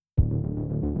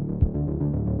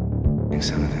Drink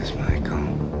some of this, Michael.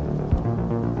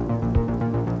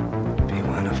 Be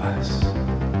one of us.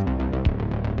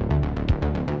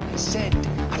 I said,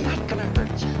 I'm not gonna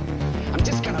hurt you. I'm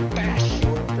just gonna bash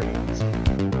your brains.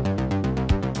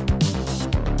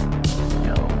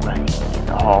 No running in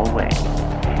the hallway.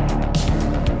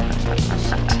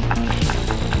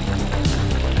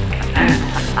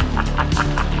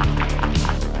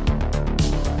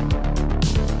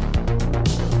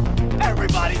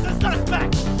 Everybody's a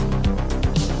suspect!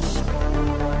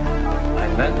 I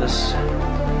met this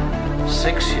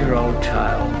 6-year-old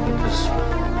child with this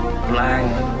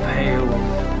blank, pale,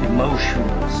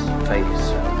 emotionless face.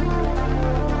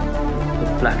 The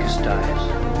blackest eyes.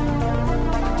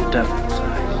 The devil's eyes.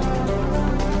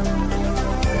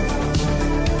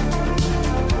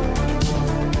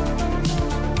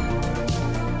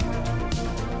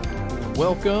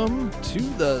 Welcome to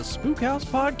the Spook House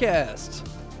Podcast.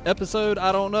 Episode,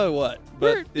 I don't know what,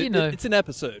 but it's an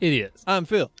episode. It is. I'm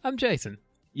Phil. I'm Jason.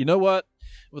 You know what?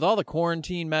 With all the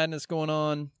quarantine madness going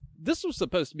on, this was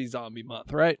supposed to be zombie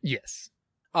month, right? Yes.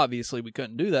 Obviously, we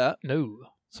couldn't do that. No.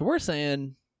 So we're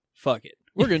saying, fuck it.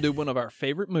 We're going to do one of our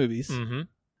favorite movies. Mm-hmm.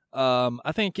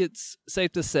 I think it's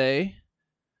safe to say,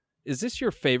 is this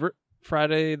your favorite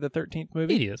Friday the 13th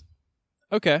movie? It is.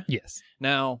 Okay. Yes.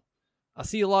 Now, I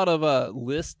see a lot of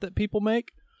lists that people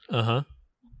make. Uh-huh.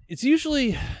 It's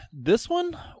usually this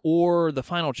one or the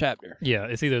final chapter. Yeah,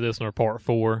 it's either this one or part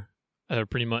 4.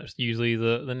 Pretty much usually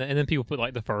and then people put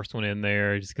like the first one in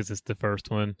there just because it's the first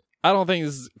one. I don't think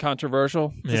this is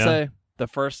controversial to Yeah. say the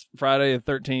first Friday the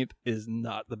 13th is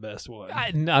not the best one.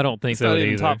 I don't think It's so not either.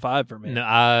 even top 5 for me.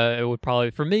 No, it would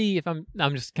probably, for me, if I'm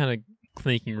just kind of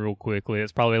thinking real quickly,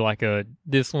 it's probably like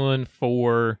this one,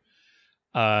 4,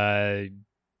 probably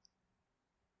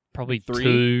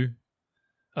 3.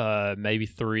 2, maybe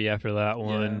 3 after that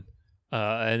one.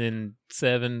 And then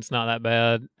 7's not that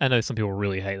bad. I know some people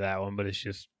really hate that one, but it's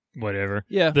just whatever.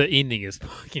 Yeah. The ending is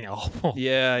fucking awful.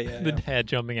 Yeah. The dad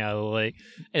jumping out of the lake.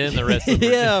 And then the rest of them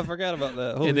Yeah, I forgot about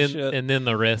that. Holy shit. And then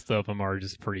the rest of them are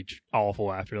just pretty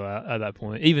awful after that, at that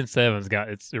point. Even 7's got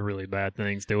its really bad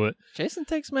things to it. Jason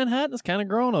Takes Manhattan has kind of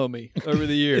grown on me over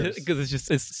the years. Because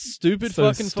it's stupid so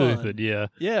fucking fun. stupid, yeah.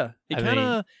 Yeah. It I kind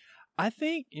of, mean- I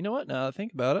think, you know what, now that I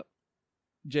think about it,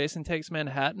 Jason Takes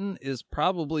Manhattan is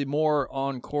probably more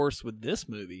on course with this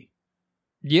movie.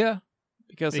 Yeah.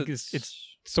 Because It's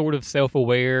sort of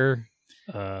self-aware.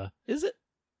 Is it?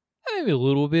 Maybe a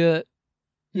little bit.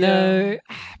 No,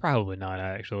 probably not,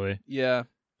 actually. Yeah.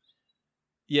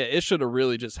 Yeah, it should have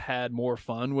really just had more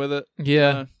fun with it.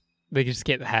 Yeah. They just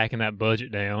kept hacking that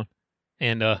budget down.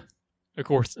 And, of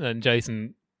course,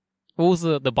 Jason, what was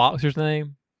the boxer's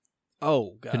name?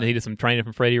 Oh, God. Who needed some training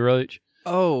from Freddie Roach?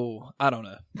 Oh, I don't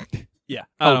know. Yeah.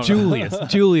 I don't Julius. know.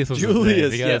 Julius was his name.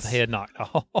 Julius, He got yes. his head knocked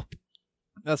off.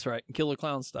 That's right. Killer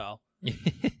Clown style.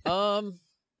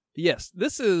 Yes,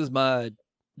 this is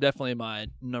definitely my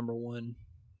number one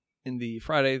in the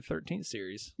Friday the 13th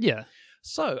series. Yeah.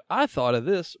 So I thought of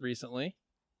this recently.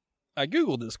 I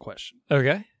Googled this question,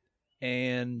 Okay.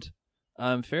 and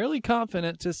I'm fairly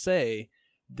confident to say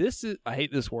this is, I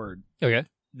hate this word. Okay.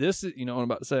 This is, you know what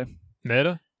I'm about to say?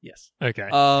 Meta? Yes. Okay.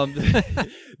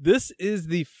 This is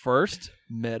the first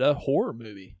meta horror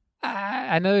movie.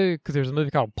 I know because there's a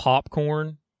movie called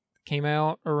Popcorn that came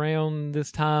out around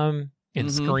this time, and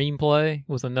Screenplay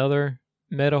was another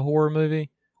meta horror movie.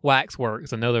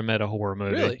 Waxworks, another meta horror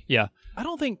movie. Really? Yeah. I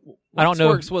don't think I don't know.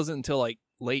 Waxworks wasn't until like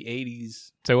late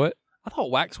 80s. So what? I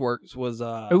thought Waxworks was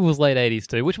It was late 80s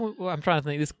too. Which one? Well, I'm trying to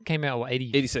think. This came out, what,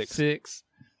 86.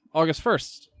 August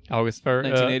 1st, August 1st.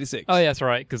 1986. Oh, yeah, that's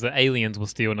right, because the Aliens was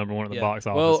still number 1 at the box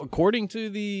office. Well, according to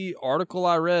the article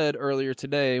I read earlier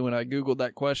today when I Googled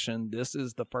that question, this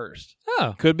is the first.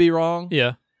 Oh. Could be wrong.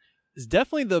 Yeah. It's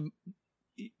definitely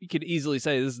you could easily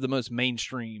say this is the most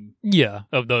mainstream Yeah,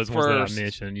 of those ones that First I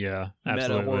mentioned. Yeah, meta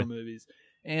absolutely. horror movies.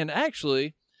 And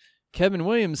actually, Kevin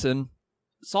Williamson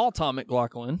saw Tom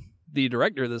McLaughlin, the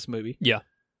director of this movie. Yeah.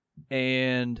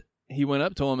 And he went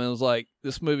up to him and was like,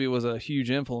 this movie was a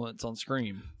huge influence on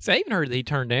Scream. So I even heard that he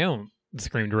turned down the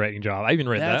Scream directing job. I even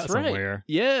read That's that right. somewhere.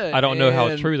 Yeah. I don't know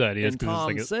how true that is. And 'cause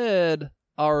Tom it's said,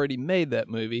 I already made that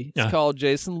movie. It's called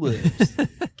Jason Lives.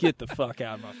 Get the fuck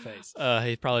out of my face.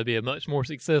 He'd probably be a much more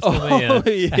successful Oh, man.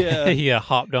 yeah. He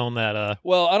hopped on that.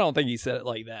 Well, I don't think he said it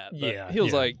like that. But Yeah, he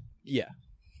was yeah. like, yeah.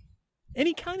 And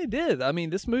he kind of did. I mean,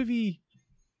 this movie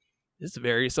is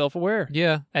very self-aware.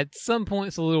 Yeah, at some point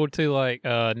it's a little too like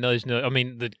nudge. I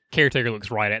mean, the caretaker looks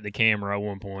right at the camera at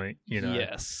one point. You know.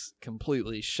 Yes.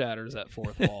 Completely shatters that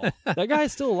fourth wall. That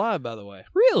guy's still alive, by the way.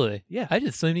 Really? Yeah. I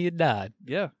just assumed he had died.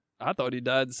 Yeah. I thought he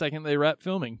died the second they wrapped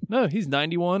filming. No, he's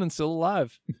 91 and still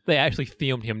alive. They actually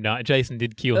filmed him not. Jason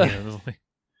did kill him. It was like,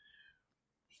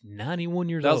 91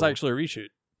 years That old. was actually a reshoot.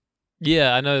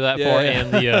 Yeah, I know that Yeah, part. yeah.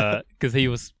 And the, because he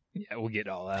was, yeah, we'll get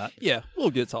to all that. Yeah,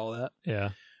 we'll get to all that. Yeah.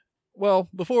 Well,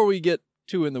 before we get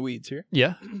too in the weeds here.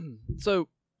 Yeah. So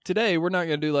today we're not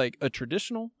going to do like a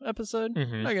traditional episode.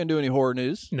 Mhm. We're not going to do any horror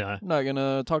news. No. We're not going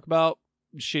to talk about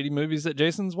shitty movies that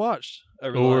Jason's watched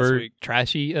over the last Or week.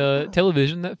 trashy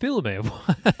television that Phil may have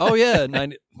watched. Oh, yeah.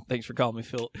 90, thanks for calling me,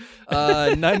 Phil.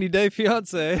 90 Day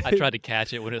Fiance. I tried to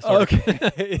catch it when it started.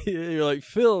 Okay. You're like,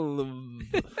 Phil.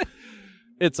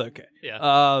 It's okay.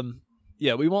 Yeah.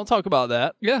 Yeah, we won't talk about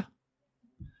that. Yeah.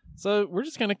 So we're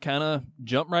just going to kind of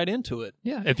jump right into it.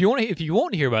 Yeah. If you want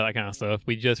to hear about that kind of stuff,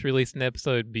 we just released an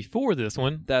episode before this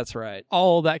one. That's right.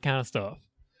 All that kind of stuff.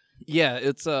 Yeah,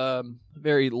 it's a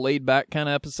very laid-back kind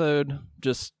of episode.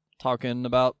 Just talking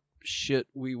about shit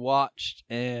we watched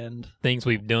and Things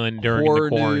we've done during horror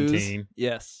the quarantine. news.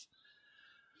 Yes.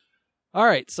 All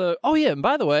right. So, oh yeah, and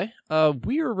by the way,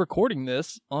 we are recording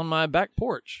this on my back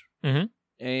porch,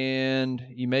 and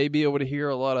you may be able to hear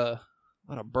a lot of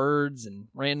birds and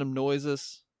random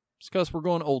noises. It's because we're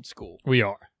going old school. We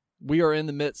are. We are in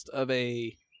the midst of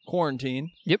a quarantine.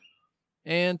 Yep.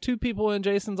 And 2 people in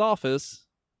Jason's office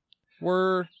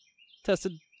were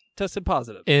tested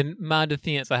positive. In my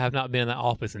defense, I have not been in that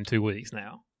office in 2 weeks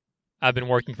now. I've been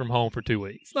working from home for 2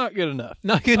 weeks. It's not good enough.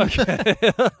 Not good. Okay.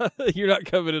 You're not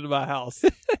coming into my house.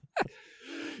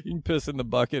 You can piss in the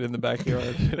bucket in the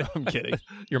backyard. No, I'm kidding.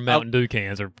 Your Mountain Dew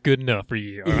cans are good enough for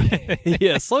you. All right?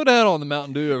 Yeah, slow down on the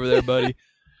Mountain Dew over there, buddy.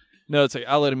 No, it's okay.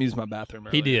 I let him use my bathroom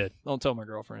earlier. He did. Don't tell my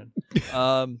girlfriend.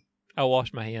 I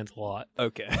wash my hands a lot.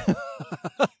 Okay.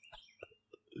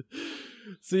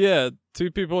 So yeah,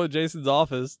 2 people in Jason's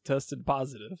office tested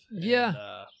positive. Yeah.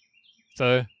 And,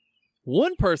 So,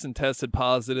 one person tested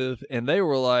positive, and they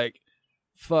were like,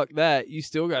 "Fuck that! You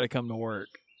still got to come to work."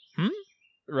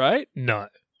 Right? no.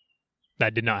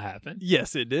 That did not happen.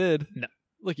 Yes, it did. No.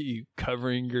 Look at you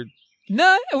covering your.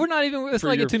 No, we're not even. Let's For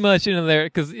not your- get too much into there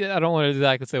because I don't want to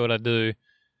exactly say what I do.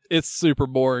 It's super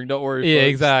boring. Don't worry. Yeah, folks.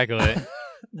 exactly.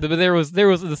 But there was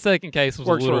the second case was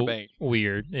Works a for a little bank.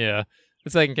 weird. Yeah,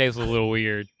 the second case was a little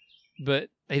weird, but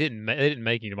they didn't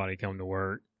make anybody come to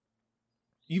work.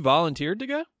 You volunteered to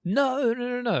go? No.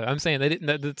 I'm saying they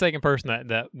didn't. The second person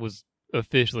that was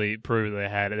officially proved they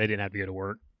had it, they didn't have to go to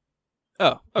work.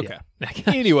 Oh, okay. Yeah.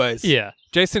 Anyways, Yeah.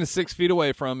 Jason is 6 feet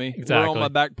away from me. Exactly. We're on my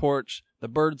back porch. The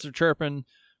birds are chirping.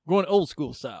 Going old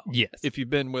school style. Yes. If you've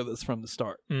been with us from the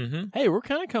start. Mm-hmm. Hey, we're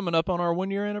kind of coming up on our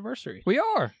 1-year anniversary. We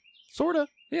are. Sort of.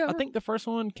 Yeah. I think the first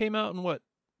one came out in what?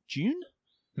 June?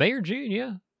 May or June.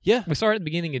 Yeah. Yeah. We started at the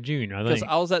beginning of June. I Because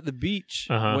think. I was at the beach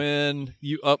Uh-huh. when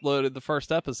you uploaded the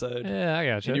first episode. Yeah, I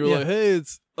got you. And you were like, hey,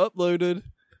 it's uploaded.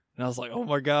 And I was like, oh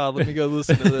my God, let me go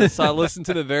listen to this. So I listened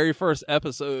to the very first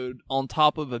episode on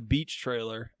top of a beach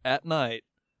trailer at night.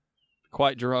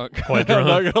 Quite drunk. Quite I'm drunk.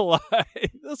 not going to lie.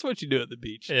 That's what you do at the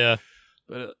beach. Yeah.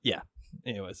 But yeah.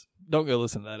 Anyways, don't go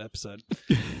listen to that episode.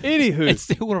 Anywho. It's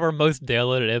still one of our most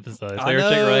downloaded episodes. I Favorite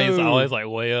Chick Rain's know. always like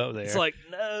way up there. It's like,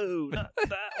 no, not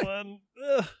that one.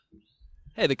 Ugh.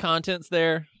 Hey, the content's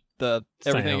there. The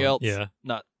everything Sound, else, yeah.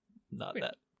 not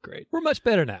that great. We're much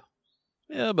better now.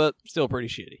 Yeah, but still pretty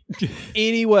shitty.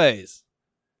 Anyways,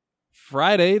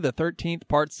 Friday the 13th,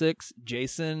 Part 6,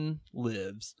 Jason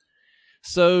Lives.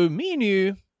 So me and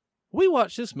you, we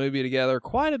watched this movie together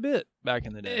quite a bit back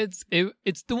in the day.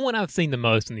 It's the one I've seen the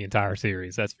most in the entire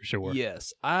series. That's for sure.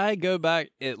 Yes, I go back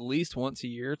at least once a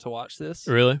year to watch this.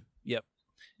 Really?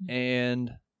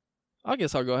 And I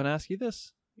guess I'll go ahead and ask you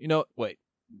this. You know, wait,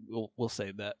 we'll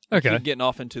save that. Okay. Keep getting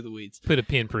off into the weeds. Put a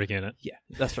pinprick in it. Yeah,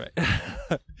 that's right.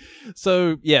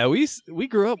 So, yeah, we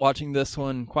grew up watching this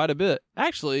one quite a bit.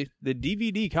 Actually, the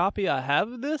DVD copy I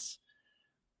have of this,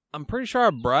 I'm pretty sure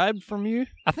I bribed from you.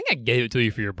 I think I gave it to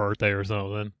you for your birthday or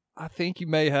something. I think you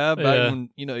may have back Yeah. when,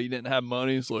 you didn't have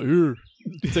money. It's like, here,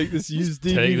 take this used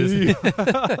Take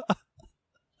DVD.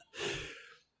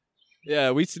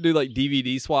 Yeah, we used to do like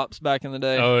DVD swaps back in the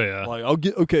day. Oh yeah. Like, I'll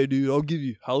give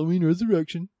you Halloween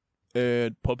Resurrection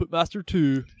and Puppet Master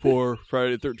 2 for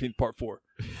Friday the 13th Part 4.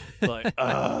 Like,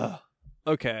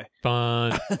 okay.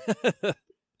 Fun.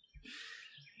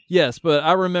 Yes, but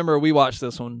I remember we watched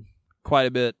this one quite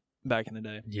a bit back in the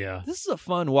day. Yeah. This is a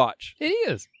fun watch. It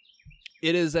is.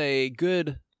 It is a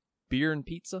good beer and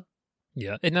pizza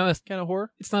Yeah. And no, kind of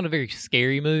horror. it's not a very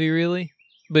scary movie really,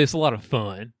 but it's a lot of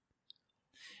fun.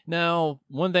 Now,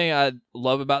 one thing I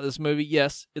love about this movie,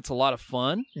 yes, it's a lot of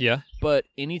fun, Yeah. but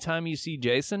anytime you see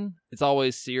Jason, it's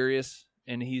always serious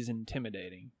and he's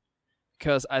intimidating.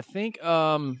 Because I think,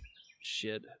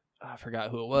 I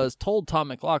forgot who it was, told Tom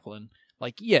McLaughlin,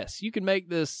 like, yes, you can make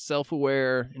this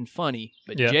self-aware and funny,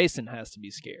 but Jason has to be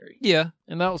scary. Yeah.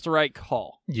 And that was the right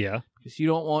call. Yeah. Because you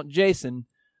don't want Jason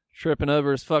tripping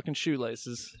over his fucking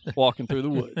shoelaces walking through the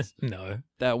woods. No.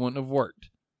 That wouldn't have worked.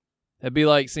 That'd be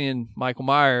like seeing Michael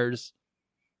Myers,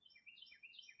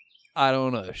 I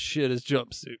don't know, shit his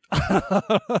jumpsuit.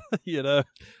 You know?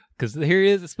 Because here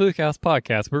is the Spook House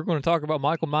podcast. We're going to talk about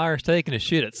Michael Myers taking a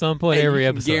shit at some point every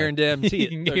episode. Guarantee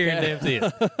it. You can guarantee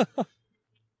it.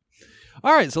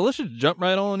 All right, so let's just jump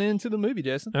right on into the movie,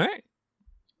 Jason. All right.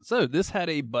 So this had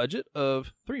a budget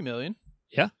of $3 million.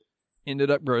 Yeah.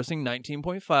 Ended up grossing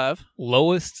 19.5.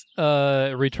 Lowest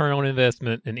return on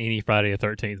investment in any Friday the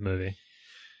 13th movie.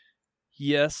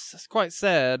 Yes, it's quite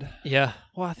sad. Yeah.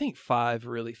 Well, I think 5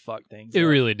 really fucked things It up.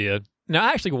 really did. Now,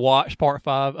 I actually watched part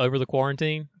 5 over the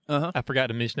quarantine. Uh-huh. I forgot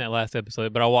to mention that last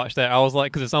episode, but I watched that. I was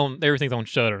like, because everything's on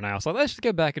Shudder now. So let's just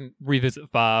go back and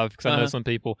revisit 5, because I know some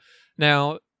people.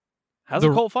 Now, has a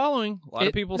cult following. A lot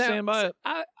of people stand by it.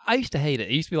 I used to hate it.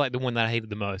 It used to be like the one that I hated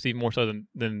the most, even more so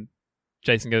than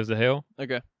Jason Goes to Hell.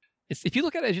 Okay. If you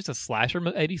look at it as just a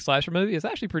 80s slasher movie, it's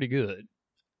actually pretty good.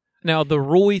 Now, the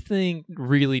Roy thing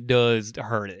really does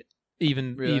hurt it.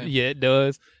 Really? Yeah, it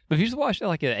does. But if you just watch it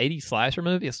like an 80s slasher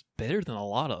movie, it's better than a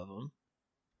lot of them.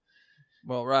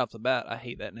 Well, right off the bat, I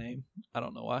hate that name. I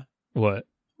don't know why. What?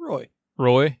 Roy.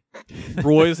 Roy?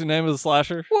 Roy's the name of the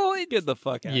slasher? Well, get the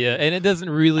fuck out. Yeah, and it doesn't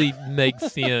really make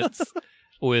sense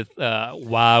with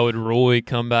why would Roy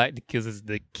come back because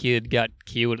the kid got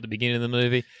killed at the beginning of the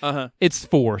movie. Uh-huh. It's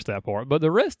forced, that part. But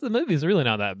the rest of the movie is really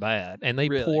not that bad. And they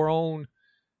pour on...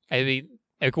 I mean,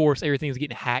 of course, everything's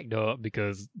getting hacked up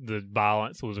because the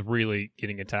violence was really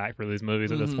getting attacked for these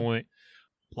movies at this point.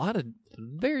 A lot of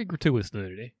very gratuitous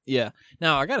nudity. Yeah.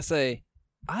 Now, I got to say,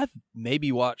 I've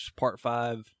maybe watched part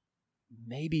 5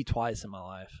 maybe twice in my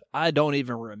life. I don't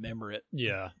even remember it.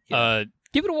 Yeah.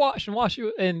 Give it a watch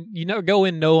and go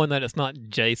in knowing that it's not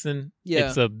Jason. Yeah.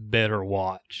 It's a better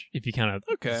watch if you kind of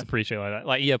appreciate like that.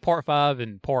 Like, yeah, part 5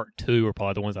 and part 2 are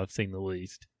probably the ones I've seen the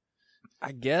least.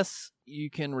 I guess you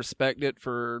can respect it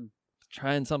for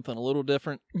trying something a little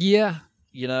different. Yeah.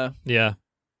 You know? Yeah.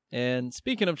 And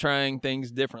speaking of trying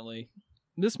things differently,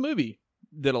 this movie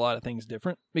did a lot of things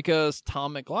different because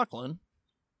Tom McLaughlin,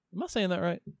 am I saying that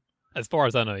right? As far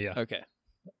as I know, yeah. Okay.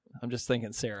 I'm just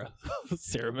thinking Sarah.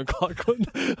 Sarah McLaughlin.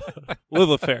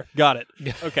 Lilith Fair. Got it.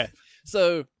 Okay.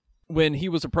 So when he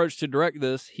was approached to direct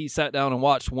this, he sat down and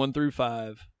watched 1 through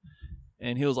 5,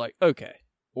 and he was like, okay,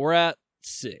 we're at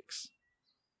 6.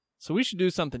 So we should do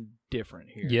something different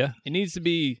here. Yeah. It needs to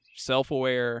be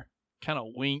self-aware, kind of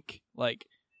wink, like,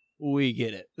 we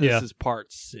get it. This is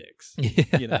part 6.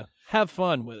 Yeah. You know, have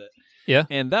fun with it. Yeah.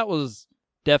 And that was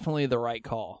definitely the right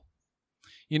call.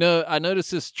 You know, I noticed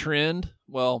this trend.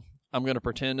 Well, I'm going to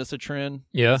pretend it's a trend.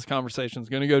 Yeah. This conversation's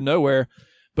going to go nowhere.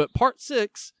 But part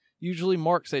 6 usually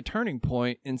marks a turning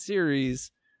point in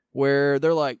series where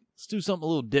they're like, let's do something a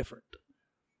little different.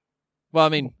 Well, I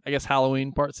mean, I guess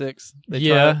Halloween part 6. They did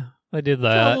Try a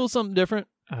that. little something different.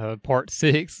 Part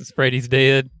 6 is Freddy's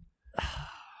Dead.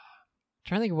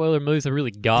 Trying to think of what other movies have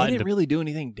really gotten. They didn't really do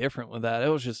anything different with that. It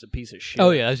was just a piece of shit. Oh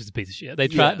yeah, that's just a piece of shit. They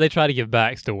try to give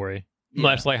backstory,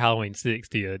 much like Halloween 6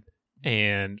 did,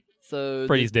 and so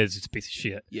Freddy's Dead is just a piece of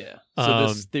shit. Yeah. So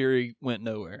this theory went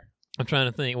nowhere. I'm trying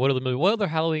to think what other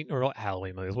Halloween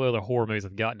movies, what other horror movies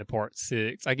have gotten to part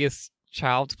 6? I guess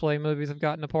Child's Play movies have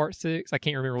gotten to part 6. I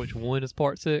can't remember which one is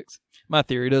part 6. My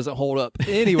theory doesn't hold up.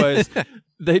 Anyways,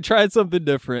 they tried something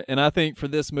different, and I think for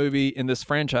this movie in this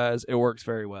franchise, it works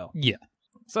very well. Yeah.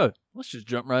 So let's just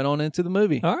jump right on into the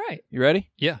movie. All right. You ready?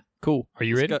 Yeah. Cool. Are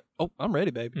you ready? Oh, I'm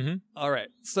ready, baby. Mm-hmm. All right.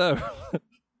 So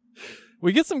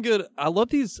we get some good. I love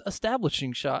these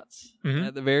establishing shots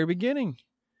at the very beginning.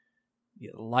 You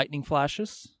get lightning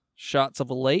flashes, shots of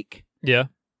a lake. Yeah.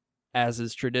 As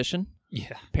is tradition.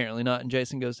 Yeah. Apparently not in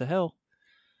Jason Goes to Hell.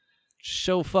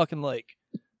 Show fucking lake.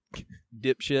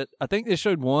 Dipshit. I think they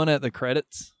showed one at the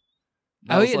credits.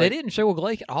 They didn't show a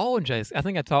lake at all in Jason. I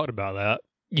think I talked about that.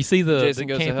 You see Jason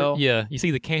Goes to Hell? Yeah, you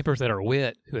see the campers that are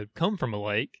wet who had come from a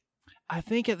lake. I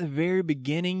think at the very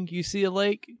beginning you see a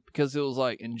lake because it was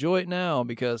like, enjoy it now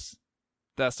because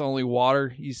that's the only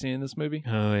water you see in this movie.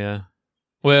 Oh, yeah.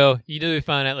 Well, you do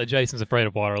find out that Jason's afraid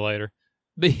of water later.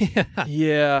 But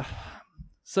yeah.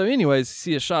 So anyways, you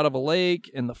see a shot of a lake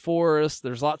in the forest.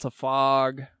 There's lots of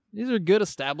fog. These are good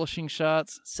establishing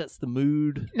shots. Sets the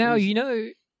mood. Now,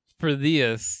 for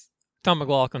this, Tom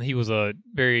McLaughlin, he was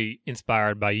very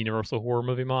inspired by Universal horror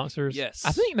movie monsters. Yes.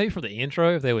 I think maybe for the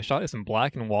intro, if they would shot this in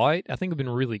black and white, I think it would have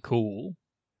been really cool.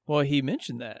 Well, he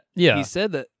mentioned that. Yeah. He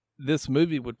said that this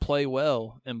movie would play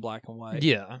well in black and white.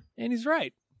 Yeah. And he's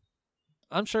right.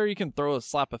 I'm sure you can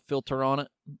slap a filter on it,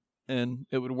 and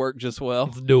it would work just well.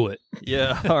 Let's do it.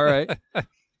 Yeah, all right.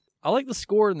 I like the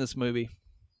score in this movie.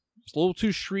 It's a little too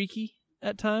shrieky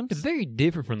at times. It's very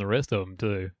different from the rest of them,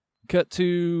 too. Cut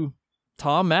to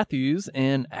Tom Matthews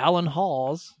and Alan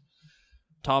Hawes.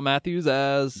 Tom Matthews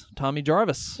as Tommy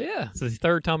Jarvis. Yeah, it's the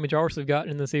third Tommy Jarvis we've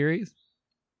gotten in the series.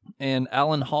 And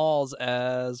Alan Hawes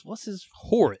as, what's his?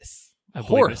 Horace.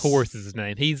 Horace. Horace is his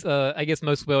name. He's, I guess,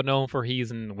 most well known for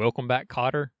he's in Welcome Back,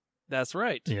 Kotter. That's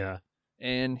right. Yeah.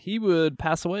 And he would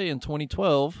pass away in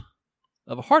 2012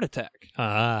 of a heart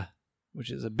attack.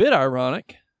 Which is a bit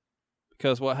ironic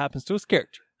because what happens to his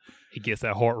character? He gets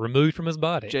that heart removed from his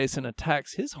body. Jason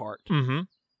attacks his heart. Mm-hmm.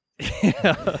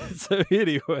 Yeah. So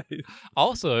anyway.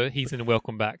 Also, he's in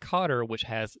Welcome Back, Kotter, which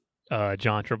has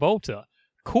John Travolta.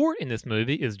 Court in this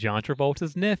movie is John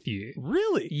Travolta's nephew.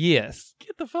 Really? Yes.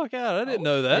 Get the fuck out. I didn't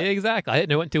know that. Yeah, exactly. I didn't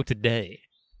know it until today.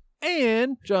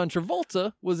 And John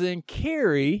Travolta was in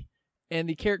Carrie, and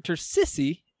the character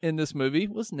Sissy in this movie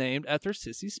was named after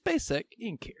Sissy Spacek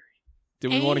in Carrie.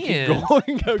 Do we want to keep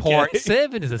going? Okay. Part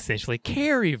 7 is essentially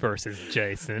Carrie versus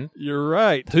Jason. You're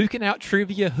right. Who can out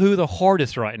trivia who the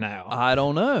hardest right now? I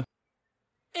don't know.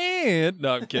 And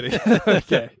no, I'm kidding.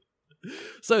 Okay.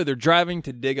 So they're driving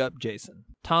to dig up Jason.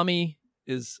 Tommy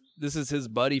this is his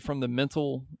buddy from the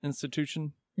mental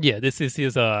institution. Yeah, this is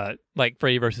his like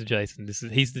Freddy versus Jason.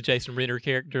 He's the Jason Ritter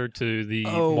character to the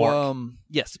Mark.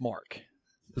 Yes, Mark.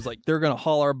 It was like they're gonna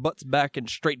haul our butts back in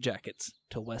straitjackets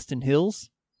to Weston Hills.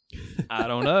 I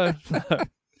don't know.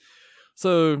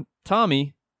 So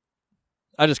Tommy,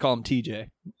 I just call him TJ.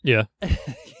 Yeah.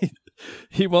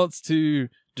 He wants to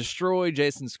destroy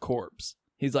Jason's corpse.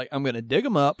 He's like, I'm gonna dig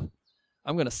him up.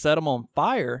 I'm gonna set him on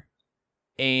fire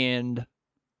and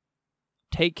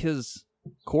take his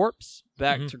corpse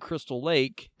back to Crystal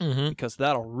Lake because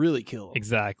that'll really kill him.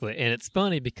 Exactly. And it's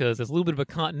funny because there's a little bit of a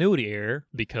continuity error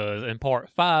because in part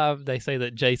 5, they say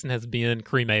that Jason has been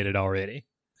cremated already.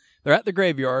 They're at the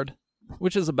graveyard,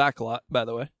 which is a backlot, by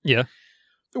the way. Yeah.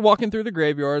 They're walking through the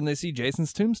graveyard and they see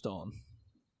Jason's tombstone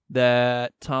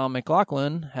that Tom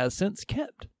McLaughlin has since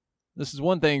kept. This is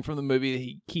one thing from the movie that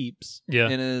he keeps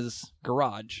in his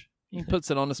garage. He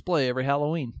puts it on display every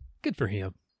Halloween. Good for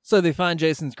him. So they find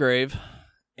Jason's grave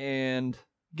and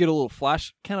get a little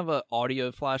kind of an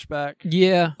audio flashback.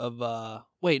 Yeah. Of,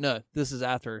 wait, no, this is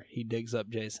after he digs up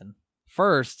Jason.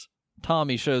 First,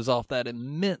 Tommy shows off that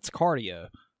immense cardio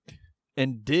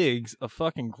and digs a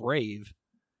fucking grave.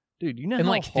 Dude, you know in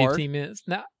how like hard, 15 minutes.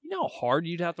 Now, you know how hard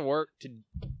you'd have to work to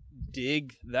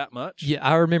dig that much? Yeah,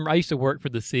 I remember I used to work for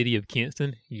the city of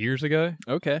Kinston years ago.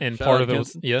 Okay. And part of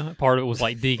it was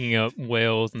like digging up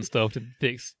wells and stuff to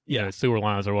fix you know, sewer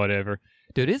lines or whatever.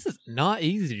 Dude, this is not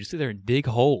easy to just sit there and dig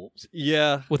holes.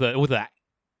 Yeah. With a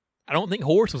I don't think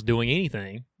Horace was doing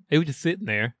anything. He was just sitting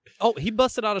there. Oh, he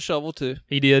busted out a shovel too.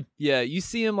 He did. Yeah, you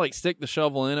see him like stick the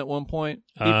shovel in at one point.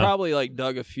 He probably like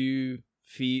dug a few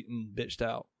feet and bitched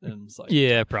out. And it's like,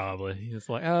 yeah, probably. It's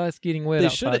like, oh, it's getting wet. They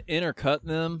should have intercut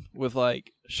them with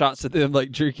like shots of them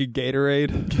like drinking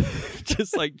Gatorade,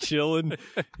 just like chilling.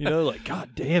 You know, like,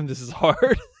 God damn, this is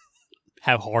hard.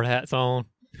 Have hard hats on.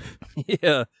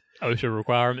 Yeah. OSHA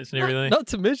requirements and everything. Not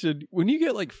to mention, when you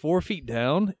get like 4 feet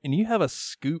down and you have a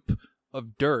scoop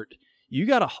of dirt, you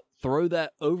got to throw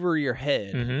that over your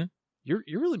head. Mm-hmm.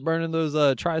 You're really burning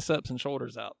those triceps and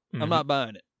shoulders out. I'm not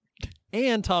buying it.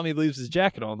 And Tommy leaves his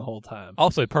jacket on the whole time.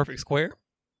 Also, perfect square.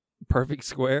 Perfect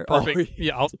square. Perfect. Oh,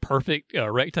 yeah, perfect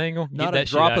rectangle. Not Get a that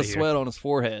drop shit of sweat on his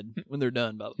forehead when they're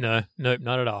done, by the way. No,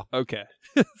 not at all. Okay.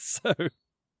 So,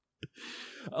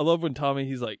 I love when Tommy,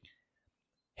 he's like,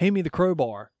 hand me the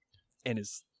crowbar. And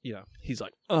he's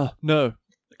like, no.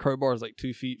 The crowbar is like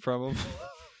 2 feet from him.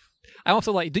 I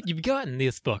also like, dude, you've gotten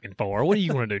this fucking far. What are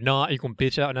you going to do? Not? You going to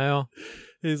bitch out now?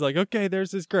 He's like, okay,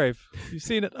 there's his grave. You've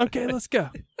seen it? Okay, let's go.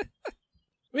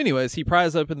 Anyways, he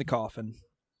pries open the coffin.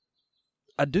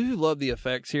 I do love the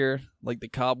effects here, like the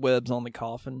cobwebs on the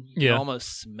coffin. You can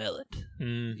almost smell it.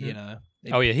 Mm-hmm. You know?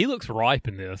 He looks ripe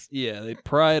in this. Yeah, they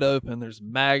pry it open. There's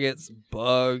maggots,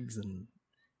 bugs, and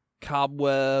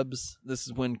cobwebs. This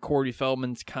is when Corey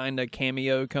Feldman's kind of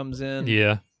cameo comes in.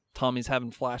 Yeah. Tommy's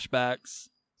having flashbacks.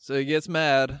 So he gets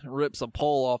mad, rips a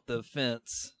pole off the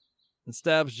fence, and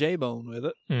stabs J-Bone with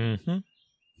it. Mm-hmm.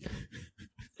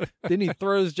 Then he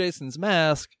throws Jason's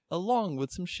mask, along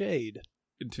with some shade,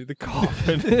 into the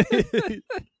coffin. He's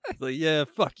like, yeah,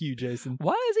 fuck you, Jason.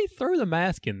 Why does he throw the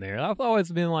mask in there? I've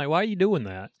always been like, why are you doing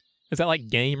that? Is that like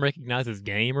game recognizes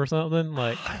game or something?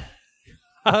 Like,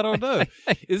 I don't know.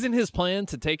 Isn't his plan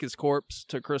to take his corpse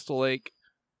to Crystal Lake?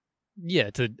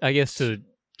 Yeah, to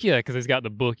Yeah, because he's got the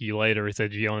bookie later. He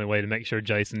said the only way to make sure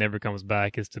Jason never comes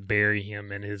back is to bury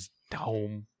him in his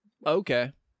home.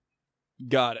 Okay.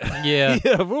 Got it. Yeah.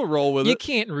 Yeah, we'll roll with You it.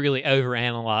 can't really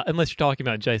overanalyze, unless you're talking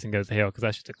about Jason Goes to Hell, because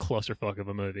that's just a clusterfuck of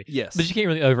a movie. Yes. But you can't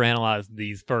really overanalyze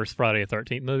these first Friday the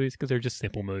 13th movies, because they're just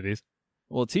simple movies.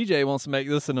 Well, TJ wants to make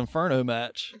this an Inferno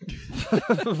match.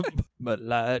 But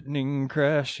lightning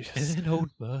crashes. And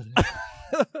old buddy.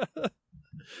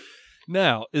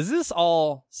 Now, is this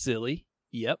all silly?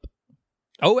 Yep.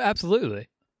 Oh, absolutely.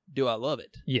 Do I love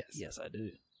it? Yes. Yes, I do.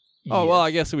 Oh, Yes. well,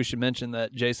 I guess we should mention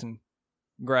that Jason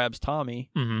grabs Tommy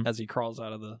Mhm. as he crawls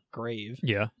out of the grave.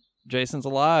 Yeah. Jason's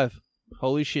alive.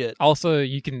 Holy shit. Also,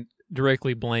 you can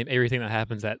directly blame everything that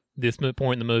happens at this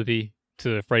point in the movie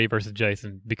to Freddy versus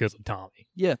Jason because of Tommy.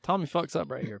 Yeah, Tommy fucks up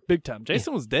right here. Big time.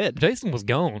 Jason was dead. Jason was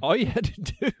gone. All you had to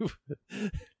do.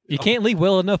 You can't leave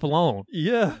well enough alone.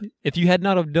 Yeah. If you had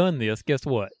not have done this, guess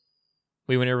what?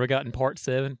 We would never gotten part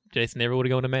 7. Jason never would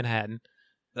have gone to Manhattan.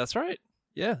 That's right.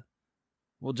 Yeah.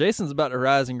 Well, Jason's about to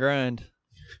rise and grind.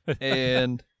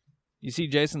 And you see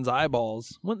Jason's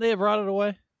eyeballs. Wouldn't they have rotted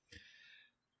away?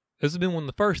 This has been one of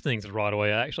the first things that rot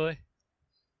away, actually.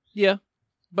 Yeah.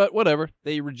 But whatever.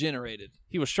 They regenerated.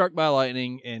 He was struck by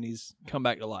lightning and he's come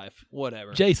back to life.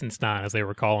 Whatever. Jason Stein, as they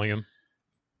were calling him.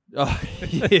 Oh,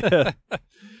 yeah.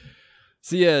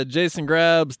 So yeah, Jason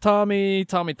grabs Tommy.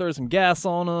 Tommy throws some gas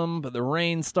on him, but the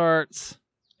rain starts.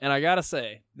 And I gotta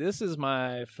say, this is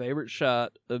my favorite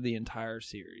shot of the entire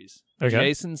series. Okay.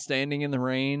 Jason standing in the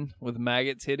rain with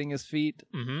maggots hitting his feet.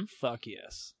 Mm-hmm. Fuck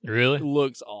yes. It Really?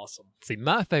 looks awesome. See,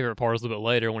 my favorite part is a little bit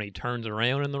later when he turns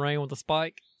around in the rain with a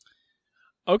spike.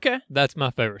 Okay. That's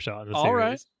my favorite shot in the All series.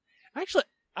 right. Actually,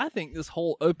 I think this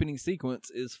whole opening sequence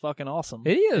is fucking awesome.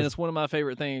 It is. And it's one of my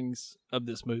favorite things of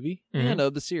this movie Mhm. and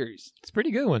of the series. It's a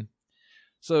pretty good one.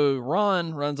 So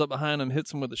Ron runs up behind him,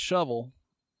 hits him with a shovel.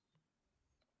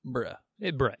 Bruh.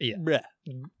 Yeah. Bruh.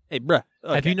 Hey, bruh.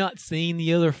 Have Okay. you not seen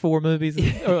the other 4 movies,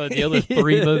 or the other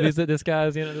 3 movies that this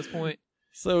guy's in at this point?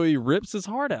 So he rips his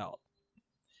heart out.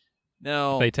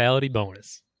 Now, Fatality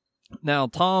bonus.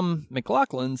 Tom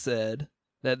McLaughlin said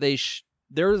that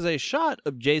there was a shot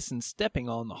of Jason stepping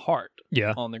on the heart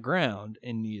Yeah. on the ground,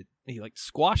 and he like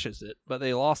squashes it, but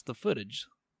they lost the footage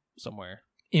somewhere.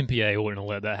 MPA wouldn't have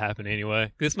let that happen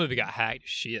anyway. This movie got hacked to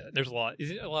shit. There's a lot.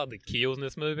 Isn't a lot of the kills in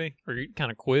this movie are kind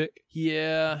of quick?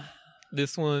 Yeah.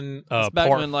 This one, It's back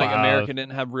part when like 5, America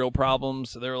didn't have real problems,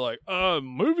 so they were like,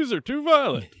 movies are too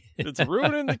violent. It's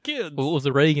ruining the kids. Well, it was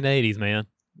the Reagan 80s, man.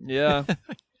 Yeah.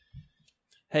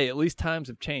 Hey, at least times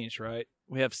have changed, right?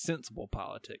 We have sensible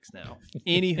politics now.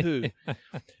 Anywho,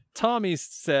 Tommy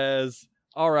says,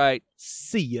 all right,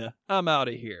 see ya. I'm out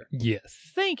of here. Yes.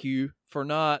 Thank you for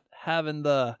not having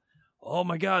oh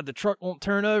my God, the truck won't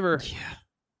turn over. Yeah.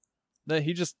 No,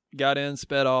 he just got in,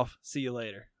 sped off. See you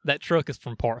later. That truck is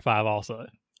from part 5 also.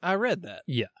 I read that.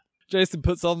 Yeah. Jason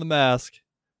puts on the mask,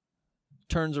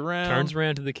 turns around.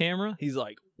 To the camera. He's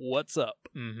like, what's up?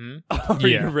 Mm-hmm. Are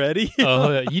you ready?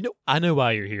 I know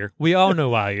why you're here. We all know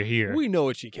why you're here. We know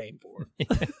what you came for.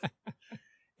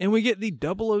 And we get the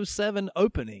 007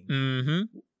 opening.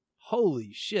 Mm-hmm. Holy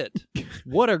shit.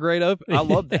 What a great opening. I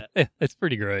love that. It's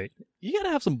pretty great. You got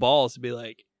to have some balls to be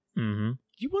like, Mm-hmm.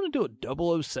 you want to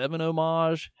do a 007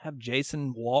 homage? Have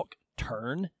Jason walk,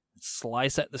 turn,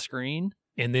 slice at the screen?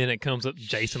 And then it comes up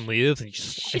Jason Lives, and you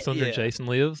slice under yeah. Jason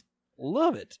Lives.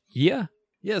 Love it. Yeah.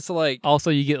 Yeah, so like...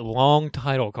 Also, you get long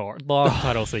title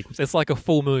sequence. It's like a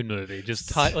full moon movie.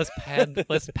 Just let's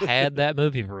pad that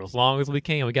movie for as long as we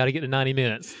can. We got to get to 90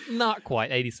 minutes. Not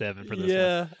quite 87 for this one.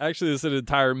 Yeah, actually, it's an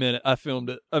entire minute. I filmed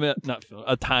it. I mean, not filmed.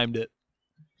 I timed it.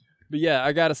 But yeah,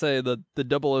 I gotta say the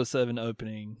 007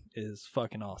 opening is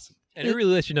fucking awesome. And it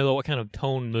really lets you know what kind of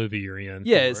tone movie you're in.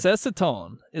 Yeah, it sets the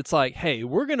tone. It's like, hey,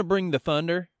 we're gonna bring the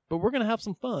thunder, but we're gonna have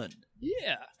some fun.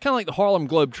 Yeah. Kind of like the Harlem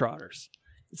Globetrotters.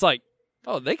 It's like,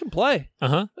 oh, they can play,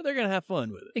 but they're gonna have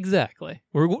fun with it. Exactly.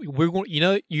 We're going. You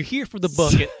know, you're here for the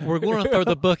bucket. We're going to throw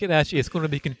the bucket at you. It's going to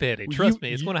be confetti. Trust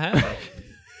me, it's going to happen.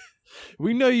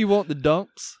 We know you want the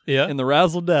dunks, and the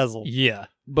razzle dazzle. Yeah,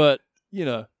 but you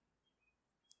know.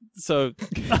 So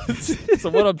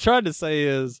what I'm trying to say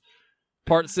is,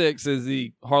 part 6 is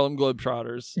the Harlem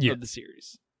Globetrotters of the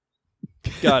series.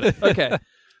 Got it. Okay.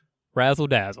 Razzle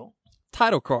dazzle.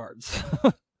 Title cards.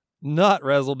 Not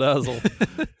razzle dazzle.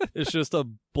 It's just a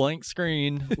blank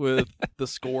screen with the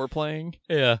score playing.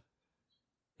 Yeah.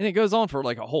 And it goes on for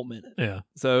like a whole minute. Yeah.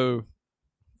 So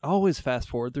I always fast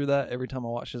forward through that every time I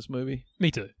watch this movie.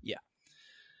 Me too. Yeah.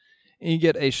 And you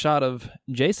get a shot of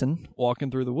Jason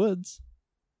walking through the woods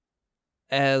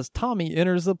as Tommy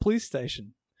enters the police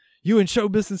station. You in show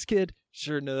business, kid?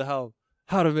 Sure know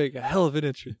how to make a hell of an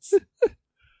entrance.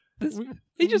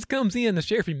 He just comes in, the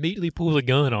sheriff immediately pulls a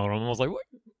gun on him. I was like, what?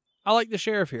 I like the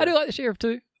sheriff here. I do like the sheriff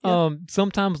too. Yeah.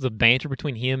 Sometimes the banter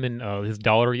between him and his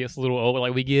daughter gets a little old.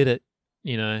 Like, we get it.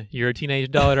 You know, you're a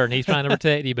teenage daughter and he's trying to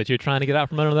protect you, but you're trying to get out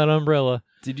from under that umbrella.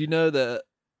 Did you know that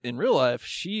in real life,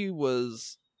 he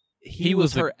was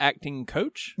her acting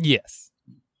coach? Yes.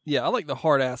 Yeah, I like the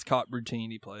hard-ass cop routine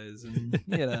he plays. And,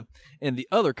 you know, and the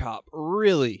other cop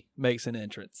really makes an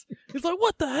entrance. He's like,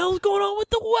 what the hell's going on with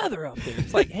the weather out there?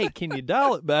 It's like, hey, can you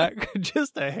dial it back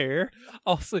just a hair?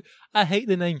 Also, I hate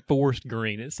the name Forest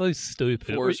Green. It's so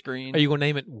stupid. Forest Green. Are you going to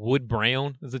name it Wood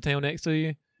Brown? Is the town next to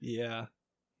you? Yeah.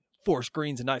 Forest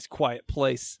Green's a nice, quiet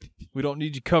place. We don't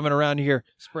need you coming around here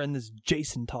spreading this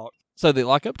Jason talk. So they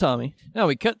lock up Tommy. Now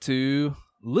we cut to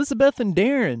Elizabeth and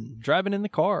Darren driving in the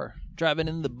car, driving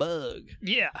in the bug.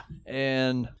 Yeah.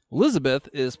 And Elizabeth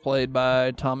is played by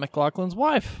Tom McLaughlin's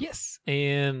wife. Yes.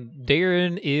 And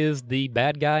Darren is the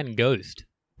bad guy in Ghost.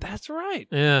 That's right.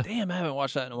 Yeah. Damn, I haven't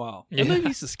watched that in a while. Yeah. That movie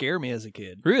used to scare me as a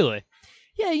kid. Really?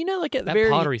 Yeah, you know, like at the that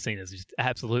very... pottery scene is just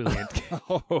absolutely...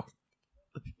 Oh.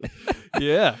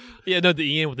 Yeah. Yeah, no,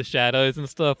 the end with the shadows and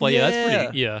stuff. Like, yeah, that's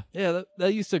pretty... Yeah. Yeah,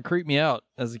 that used to creep me out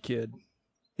as a kid.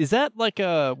 Is that like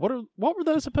what were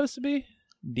those supposed to be?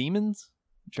 Demons?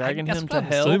 Dragging him to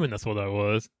hell? I'm assuming that's what that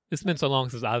was. It's been so long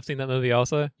since I've seen that movie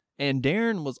also. And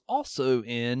Darren was also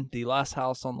in the Last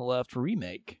House on the Left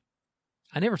remake.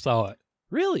 I never saw it.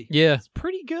 Really? Yeah. It's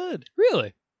pretty good.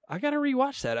 Really? I got to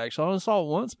rewatch that, actually. I only saw it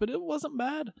once, but it wasn't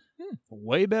bad.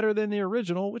 Way better than the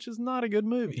original, which is not a good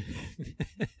movie.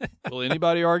 Will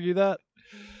anybody argue that?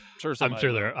 I'm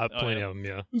sure there are plenty of them,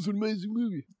 yeah. It's an amazing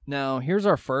movie. Now, here's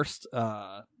our first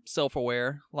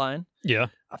self-aware line. Yeah.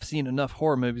 I've seen enough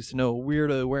horror movies to know a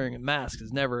weirdo wearing a mask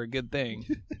is never a good thing.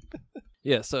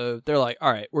 Yeah, so they're like,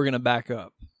 all right, we're going to back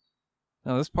up.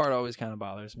 Now, this part always kind of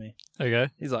bothers me. Okay.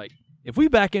 He's like, if we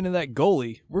back into that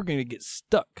goalie, we're going to get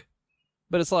stuck.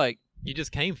 But it's like... You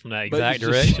just came from that exact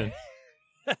direction.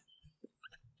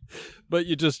 But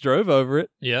you just drove over it.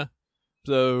 Yeah.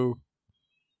 So,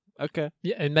 okay.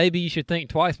 Yeah, and maybe you should think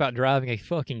twice about driving a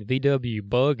fucking VW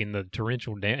Bug in the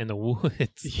torrential in the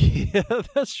woods. Yeah,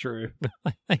 that's true.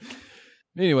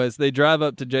 Anyways, they drive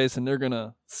up to Jason. They're going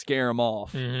to scare him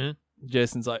off. Mm-hmm.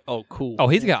 Jason's like, oh, cool. Oh,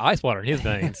 he's got ice water in his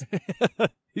veins.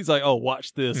 He's like, oh,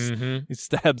 watch this. Mm-hmm. He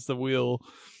stabs the wheel.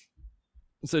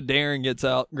 So Darren gets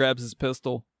out, grabs his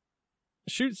pistol,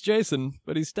 shoots Jason,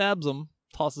 but he stabs him,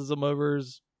 tosses him over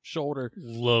his shoulder.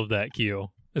 Love that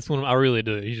kill. That's one I really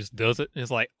do. He just does it, and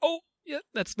it's like, oh, yeah,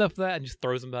 that's enough of that, and just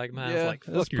throws him back behind. Yeah, like,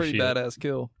 fuck that's a your pretty shit. badass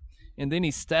kill. And then he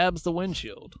stabs the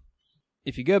windshield.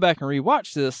 If you go back and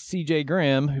rewatch this, C.J.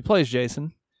 Graham, who plays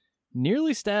Jason,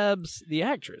 nearly stabs the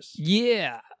actress.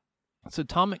 Yeah. So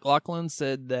Tom McLaughlin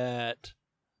said that...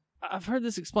 I've heard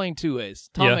this explained two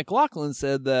ways. Tom McLaughlin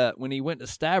said that when he went to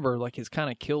stab her, like his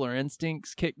kind of killer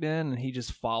instincts kicked in and he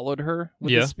just followed her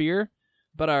with the spear.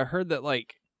 But I heard that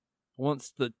like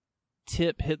once the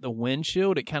tip hit the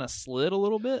windshield, it kind of slid a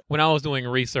little bit. When I was doing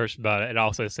research about it, it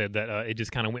also said that it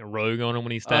just kind of went rogue on him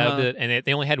when he stabbed it. And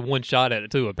they only had one shot at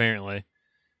it too, apparently.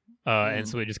 And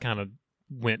so it just kind of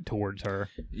went towards her.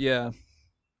 Yeah.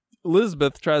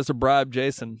 Elizabeth tries to bribe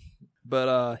Jason,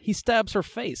 but he stabs her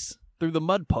face through the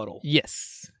mud puddle.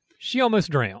 Yes. She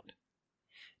almost drowned.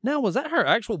 Now, was that her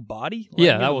actual body?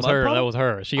 Yeah, that was her. Puddle? That was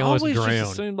her. She almost drowned. I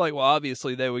just assumed, like, well,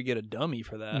 obviously they would get a dummy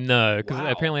for that. No, because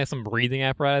it apparently has some breathing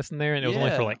apparatus in there, and it was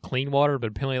only for, like, clean water, but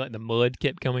apparently, like, the mud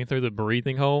kept coming through the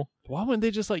breathing hole. Why wouldn't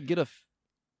they just, like, get a...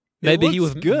 Maybe he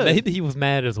was good. Maybe he was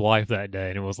mad at his wife that day,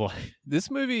 and it was like...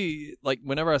 This movie, like,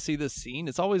 whenever I see this scene,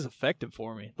 it's always effective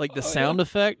for me. Like, the sound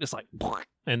effect, it's like...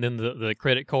 And then the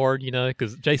credit card, you know,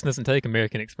 because Jason doesn't take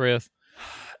American Express.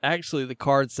 Actually, the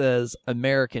card says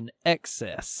American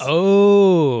Excess.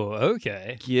 Oh,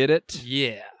 okay. Get it?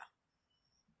 Yeah.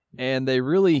 And they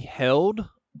really held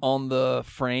on the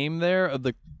frame there of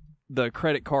the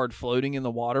credit card floating in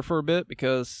the water for a bit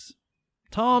because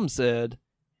Tom said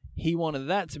he wanted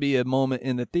that to be a moment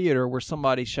in the theater where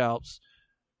somebody shouts,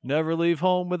 "Never leave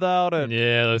home without it."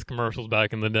 Yeah, those commercials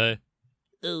back in the day.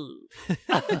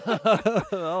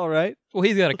 All right. Well,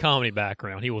 he's got a comedy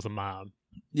background. He was a mime.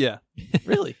 Yeah.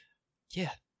 Really?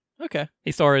 Yeah. Okay.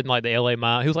 He started in like the LA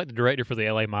Mime. He was like the director for the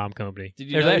LA Mime Company.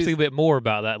 There's actually a bit more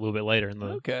about that a little bit later in the...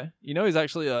 Okay. You know he's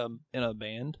actually in a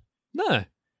band? No.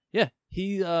 Yeah.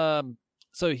 He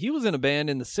so he was in a band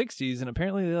in the 60s and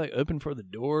apparently they like opened for the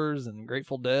Doors and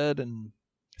Grateful Dead and...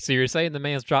 So you're saying the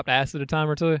man's dropped acid a time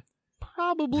or two?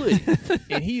 Probably.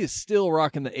 And he is still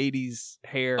rocking the 80s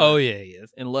hair. Oh yeah, he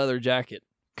is. And leather jacket.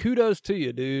 Kudos to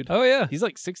you, dude. Oh yeah. He's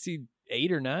like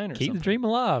 68 or 9 or something. Keep the dream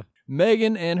alive.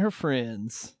 Megan and her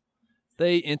friends,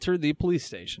 they enter the police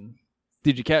station.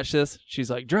 Did you catch this?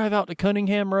 She's like, drive out to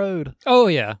Cunningham Road. Oh,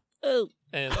 yeah. Oh.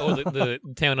 And the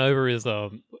town over is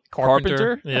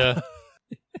Carpenter. Yeah.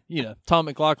 You know, Tom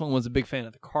McLaughlin was a big fan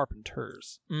of the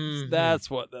Carpenters. Mm-hmm. That's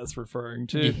what that's referring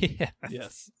to. Yeah.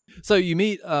 Yes. So you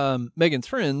meet Megan's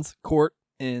friends, Court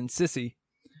and Sissy.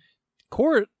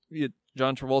 Court,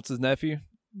 John Travolta's nephew.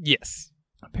 Yes.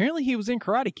 Apparently he was in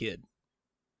Karate Kid.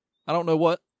 I don't know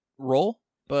what role,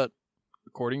 but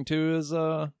according to his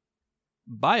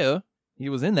bio, he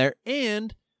was in there.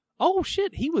 And, oh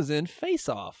shit, he was in Face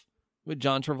Off with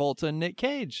John Travolta and Nick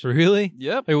Cage. Really?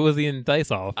 Yep. Who was he in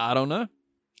Face Off? I don't know.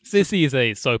 Sissy is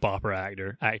a soap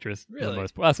opera actress. For Really? the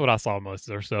most part. That's what I saw most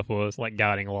of her stuff was, like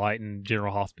Guiding Light and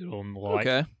General Hospital and the like.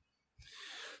 Okay.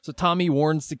 So Tommy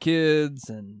warns the kids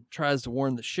and tries to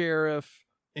warn the sheriff.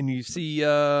 And you see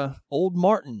old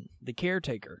Martin, the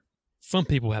caretaker. Some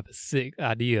people have a sick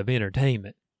idea of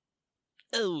entertainment.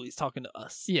 Oh, he's talking to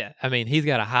us. Yeah. I mean, he's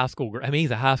a high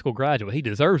school graduate. He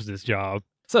deserves this job.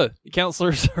 So the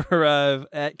counselors arrive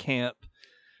at camp,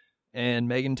 and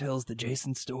Megan tells the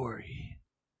Jason story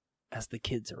as the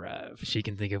kids arrive. She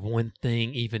can think of one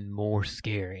thing even more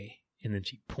scary. And then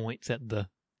she points at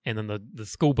and then the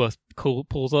school bus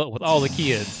pulls up with all the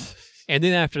kids. And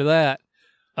then after that,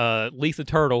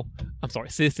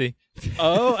 Sissy.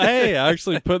 Oh, hey, I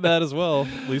actually put that as well.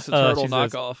 Lisa Turtle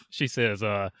knockoff. She says,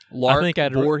 Lark I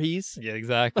think Voorhees. Yeah,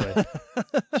 exactly.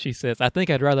 She says, I think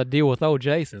I'd rather deal with old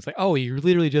Jason. It's like, oh, you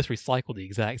literally just recycled the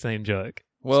exact same joke.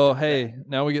 Well, hey,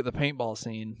 now we get the paintball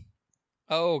scene.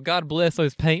 Oh, God bless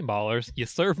those paintballers. You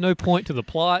serve no point to the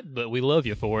plot, but we love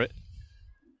you for it.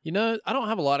 You know, I don't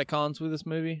have a lot of cons with this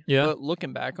movie. Yeah. But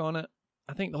looking back on it,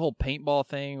 I think the whole paintball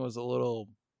thing was a little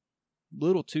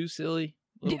too silly.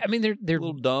 Yeah, I mean, they're a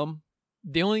little dumb.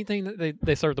 The only thing that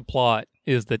they serve the plot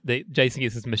is that Jason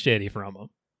gets his machete from them.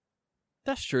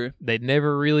 That's true. They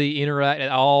never really interact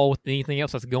at all with anything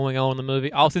else that's going on in the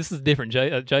movie. Also, this is a different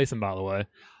Jason, by the way.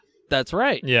 That's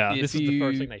right. Yeah, this is the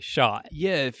first thing they shot.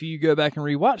 Yeah, if you go back and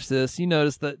rewatch this, you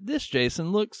notice that this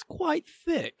Jason looks quite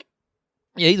thick.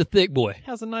 Yeah, he's a thick boy.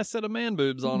 Has a nice set of man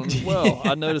boobs on him as well.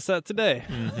 I noticed that today.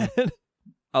 Mm-hmm.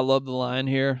 I love the line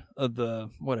here of the,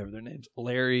 whatever their names,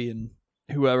 Larry and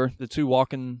whoever, the two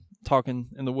talking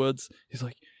in the woods. He's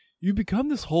like, you become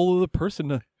this whole other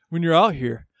person when you're out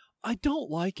here. I don't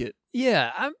like it.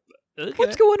 Yeah,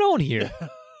 what's going on here?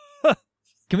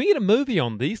 Can we get a movie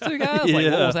on these two guys?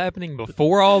 Like, what was happening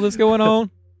before all this going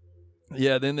on?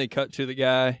 Yeah, then they cut to the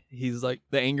guy. He's like,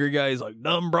 the angry guy. He's like,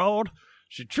 dumb broad.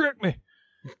 She tricked me.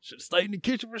 Should have stayed in the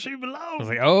kitchen where she belongs. I was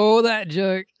like, oh, that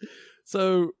joke.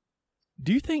 So,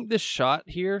 do you think this shot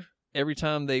here, every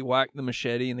time they whack the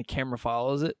machete and the camera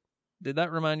follows it, did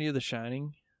that remind you of The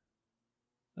Shining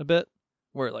a bit?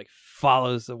 Where it, like,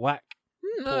 follows the whack?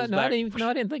 No, I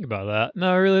didn't think about that.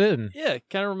 No, I really didn't. Yeah, it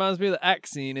kind of reminds me of the axe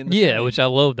scene in The Yeah, Shining. which I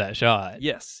love that shot.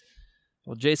 Yes.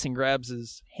 Well, Jason grabs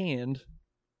his hand,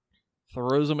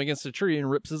 throws him against a tree, and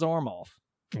rips his arm off.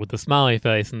 With the smiley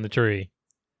face in the tree.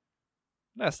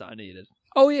 That's not needed.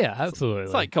 Oh, yeah, absolutely.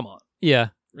 It's like, come on. Yeah.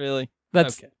 Really?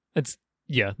 That's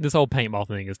this whole paintball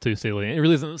thing is too silly. It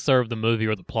really doesn't serve the movie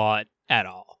or the plot at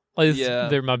all. Like,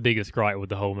 they're my biggest gripe with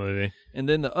the whole movie. And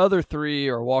then the other three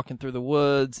are walking through the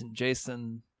woods, and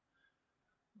Jason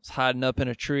is hiding up in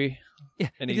a tree. Yeah,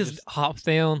 and he just hops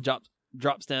down.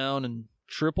 Drops down, and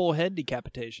triple head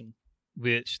decapitation.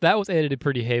 Which, that was edited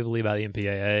pretty heavily by the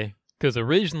MPAA. Because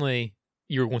originally,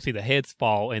 you were going to see the heads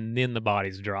fall, and then the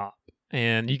bodies drop.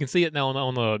 And you can see it now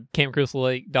on the Camp Crystal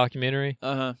Lake documentary.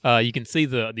 You can see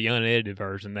the unedited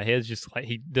version. The heads just like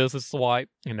he does a swipe,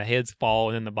 and the heads fall,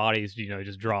 and then the bodies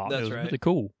just drop. That's it was right. really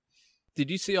cool.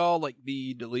 Did you see all like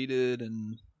the deleted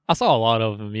and? I saw a lot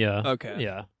of them. Yeah. Okay.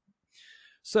 Yeah.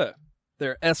 So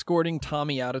they're escorting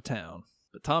Tommy out of town,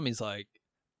 but Tommy's like,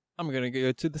 "I'm gonna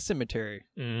go to the cemetery."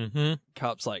 Mm-hmm.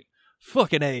 Cop's like,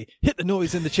 "Fucking A, hit the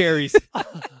noise in the cherries." I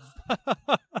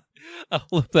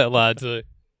love that line too.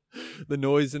 The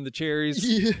noise in the cherries.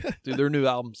 Yeah. Dude, their new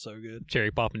album's so good.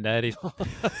 Cherry Poppin' Daddies.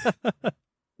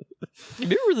 Remember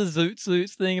the Zoot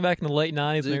Suits thing back in the late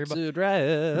 90s? Zoot Suit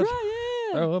Drive.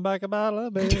 Throw back a bottle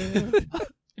of beer.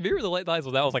 Remember the late 90s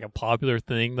when that was like a popular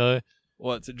thing though?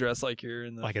 What, to dress like you're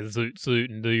in the... Like a Zoot Suit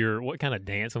and do your... What kind of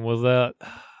dancing was that?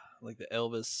 Like the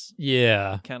Elvis...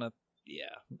 Yeah. Kind of...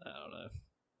 Yeah. I don't know.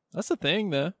 That's the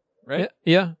thing though. Right?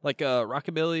 Yeah. Like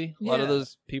rockabilly. A lot of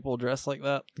those people dress like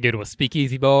that. Go to a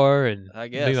speakeasy bar and I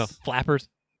guess flappers.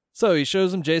 So he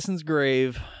shows him Jason's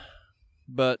grave,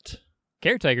 but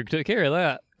caretaker took care of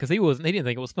that because he didn't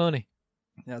think it was funny.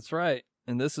 That's right.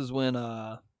 And this is when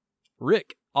Officer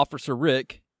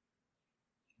Rick,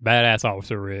 badass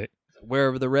Officer Rick,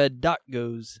 wherever the red dot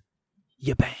goes,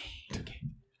 you bang.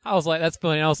 I was like, that's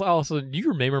funny. Also, do you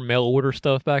remember mail order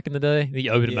stuff back in the day?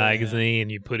 You open a magazine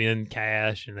and you put in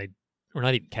cash, and or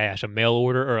not even cash, a mail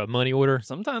order or a money order.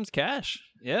 Sometimes cash.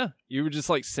 Yeah. You would just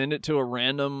like send it to a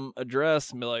random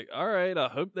address and be like, all right, I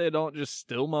hope they don't just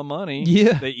steal my money.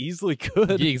 Yeah. They easily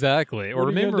could. Yeah, exactly. Or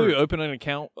remember, open an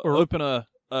account or open a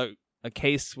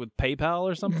case with PayPal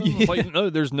or something. Yeah. It's like, no,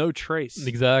 there's no trace.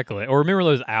 Exactly. Or remember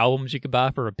those albums you could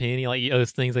buy for a penny, like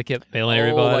those things they kept mailing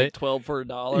everybody? Like 12 for $1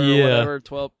 or whatever.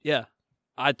 12. Yeah.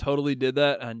 I totally did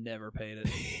that. I never paid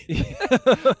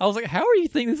it. I was like, how are you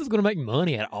think this is going to make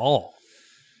money at all?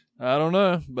 I don't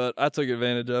know, but I took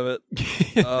advantage of it.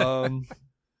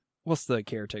 What's the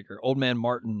caretaker? Old Man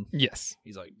Martin. Yes.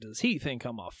 He's like, does he think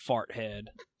I'm a fart head?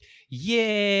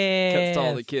 Yeah. Cuts to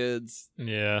all the kids.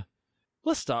 Yeah.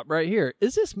 Let's stop right here.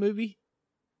 Is this movie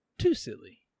too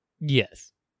silly?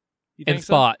 Yes. You think in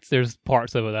spots, there's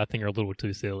parts of it that I think are a little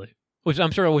too silly. Which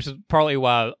is partly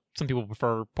why some people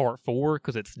prefer part 4,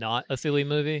 because it's not a silly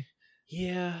movie.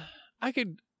 Yeah. I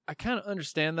kind of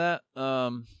understand that.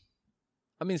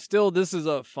 I mean, still, this is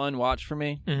a fun watch for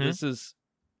me. Mm-hmm. This is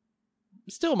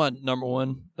still my number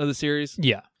 1 of the series.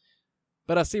 Yeah.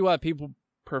 But I see why people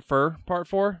prefer part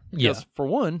 4. Because for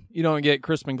one, you don't get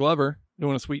Crispin Glover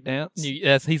doing a sweet dance.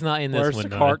 Yes, he's not in this Where's one.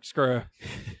 The corkscrew?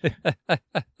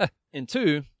 And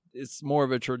 2, it's more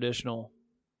of a traditional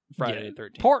Friday the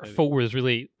 13th. Part movie. 4 is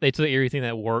really, they took everything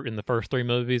that worked in the first 3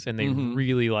 movies and they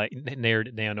really like narrowed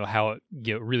it down to how it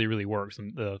really, really works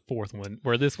in the 4th one.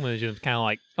 Where this one is just kind of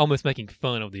like almost making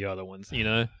fun of the other ones, you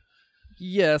know?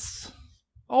 Yes.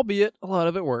 Albeit a lot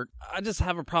of it worked. I just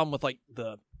have a problem with like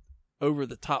the over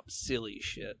the top silly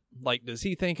shit. Like, does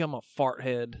he think I'm a fart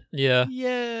head? Yeah.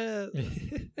 Yeah.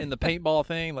 And the paintball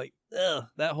thing, like,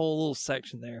 that whole little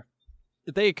section there.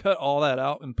 If they cut all that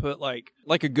out and put like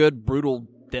a good brutal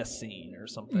death scene or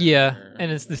something. Yeah,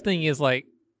 and this thing is like,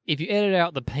 if you edit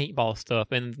out the paintball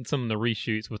stuff and some of the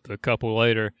reshoots with the couple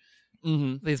later,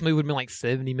 this movie would have been like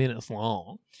 70 minutes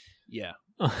long. Yeah.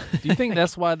 Do you think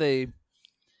that's why the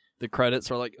credits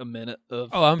are like a minute of...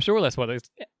 Oh, I'm sure that's why there's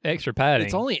extra padding.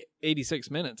 It's only 86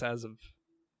 minutes as of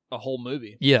a whole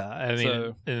movie. Yeah, I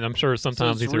mean, and I'm sure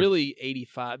sometimes it's really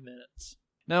 85 minutes.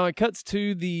 Now it cuts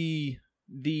to the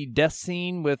death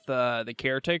scene with the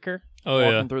caretaker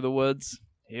walking through the woods.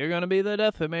 You're going to be the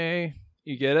death of me.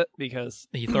 You get it? Because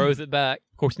he throws it back.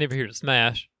 Of course, you never hear it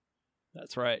smash.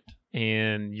 That's right.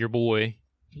 And your boy,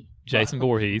 Jason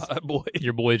Voorhees.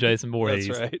 Your boy, Jason Voorhees.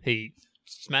 That's right. He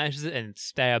smashes it and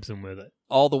stabs him with it.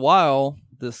 All the while,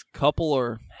 this couple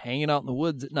are hanging out in the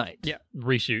woods at night. Yeah,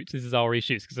 reshoots. This is all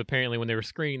reshoots because apparently when they were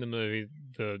screening the movie,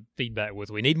 the feedback was,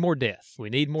 we need more deaths. We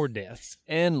need more deaths.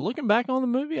 And looking back on the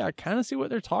movie, I kind of see what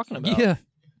they're talking about. Yeah.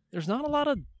 There's not a lot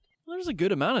of... There's a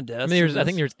good amount of deaths. I mean, I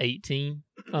think there's 18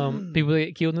 people that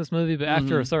get killed in this movie, but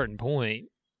after a certain point,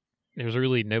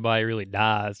 nobody really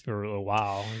dies for a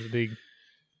while. It was big.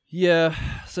 Yeah,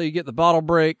 so you get the bottle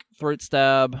break, throat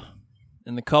stab,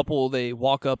 and the couple, they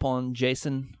walk up on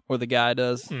Jason, or the guy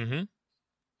does. Mm-hmm.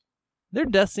 Their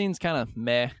death scene's kind of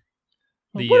meh.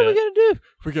 Like, what are we going to do?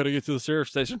 We got to get to the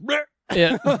sheriff's station.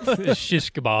 Yeah,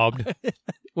 shish kebabbed.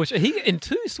 Which in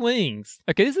 2 swings.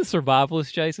 Okay, this is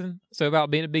survivalist, Jason. So a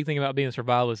big thing about being a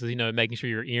survivalist is, making sure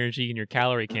your energy and your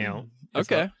calorie count.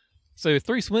 Okay. So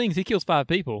 3 swings, he kills 5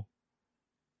 people.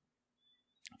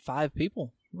 5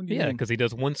 people? What do you mean? mean? Because he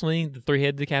does 1 swing, the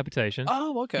 3-head decapitation.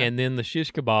 Oh, okay. And then the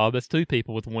shish kebab, that's 2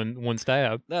 people with one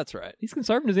stab. That's right. He's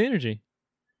conserving his energy.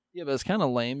 Yeah, but it's kind of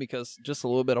lame because just a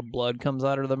little bit of blood comes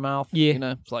out of their mouth.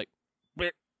 Yeah. It's like...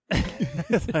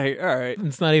 It's like, all right.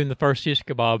 It's not even the first shish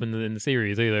kebab in the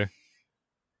series either.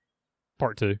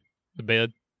 Part 2, the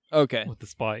bed. Okay. With the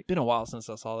spike. Been a while since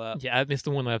I saw that. Yeah, it's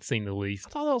the one that I've seen the least. I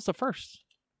thought that was the first.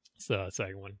 It's the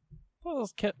second one. I thought that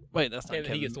was Wait, that's not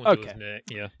Kevin. He gets the one to his neck.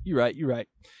 Yeah. You're right.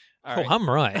 All right. I'm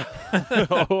right.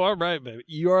 I'm right, baby.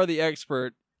 You are the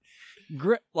expert.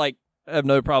 I have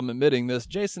no problem admitting this.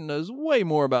 Jason knows way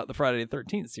more about the Friday the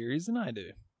 13th series than I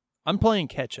do. I'm playing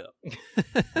catch up.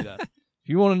 If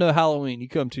you want to know Halloween, you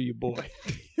come to your boy.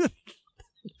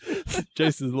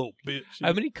 Jason's a little bitch.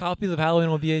 How many copies of Halloween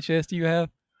on VHS do you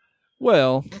have?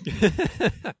 Well,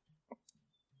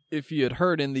 if you had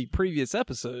heard in the previous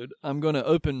episode, I'm going to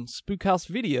open Spookhouse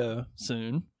Video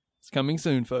soon. It's coming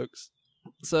soon, folks.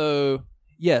 So,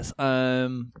 yes,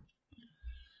 I'm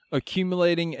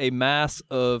accumulating a mass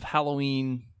of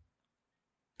Halloween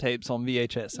tapes on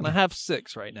VHS, and I have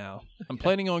 6 right now. I'm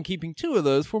planning on keeping 2 of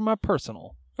those for my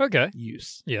personal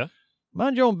use. Yeah.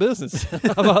 Mind your own business. How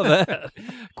about that?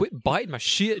 Quit biting my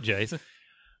shit, Jason.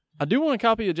 I do want a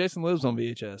copy of Jason Lives on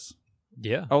VHS.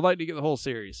 Yeah. I would like to get the whole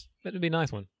series. That'd be a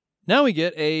nice one. Now we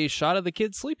get a shot of the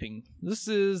kids sleeping. This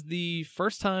is the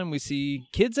first time we see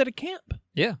kids at a camp.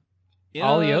 Yeah.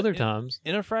 All the other times.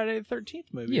 In a Friday the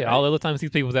 13th movie. Yeah, right? all the other times these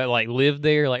people that like live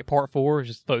there, like part 4 is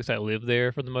just folks that live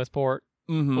there for the most part.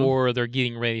 Mm-hmm. Or they're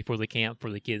getting ready for the camp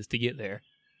for the kids to get there.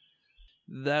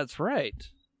 That's right.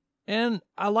 And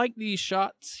I like these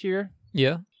shots here.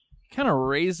 Yeah. Kind of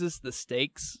raises the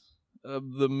stakes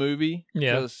of the movie.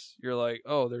 Yeah. Because you're like,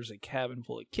 oh, there's a cabin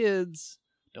full of kids.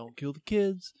 Don't kill the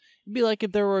kids. It'd be like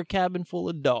if there were a cabin full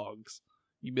of dogs.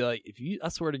 You'd be like, I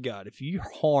swear to God, if you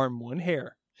harm one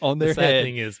hair on their sad head,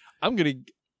 thing is, I'm gonna.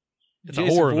 It's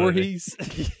Jason a horror Voorhees,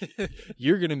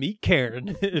 you're gonna meet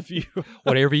Karen if you.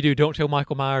 whatever you do, don't tell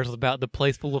Michael Myers about the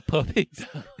place full of puppies.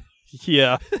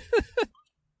 Yeah.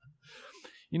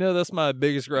 You know, that's my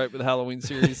biggest gripe with the Halloween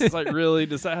series. It's like, really,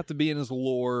 does that have to be in his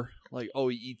lore? Like, oh,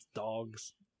 he eats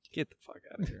dogs. Get the fuck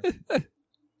out of here.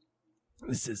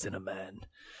 This isn't a man.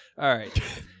 All right.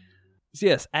 So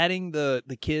yes, adding the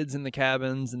kids in the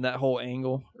cabins and that whole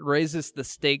angle raises the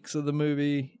stakes of the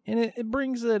movie, and it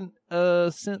brings in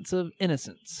a sense of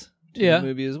innocence to the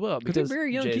movie as well. Because they're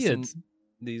very young kids.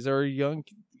 These are young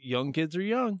kids are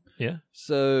young. Yeah.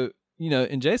 So,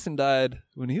 and Jason died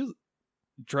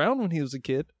drowned when he was a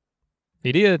kid.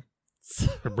 He did.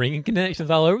 We're bringing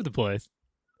connections all over the place.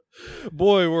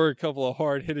 Boy, we're a couple of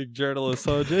hard-hitting journalists,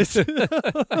 huh, Jason?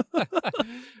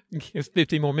 It's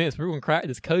 15 more minutes. We're going to crack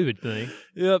this COVID thing.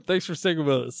 Yep, thanks for sticking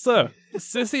with us. So,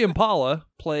 Sissy and Paula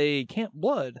play Camp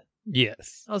Blood.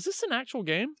 Yes. Oh, is this an actual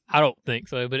game? I don't think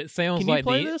so, but it sounds Can like you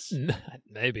play this?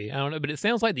 Maybe. I don't know, but it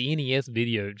sounds like the NES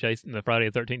video, Jason, the Friday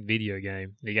the 13th video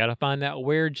game. You got to find out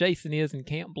where Jason is in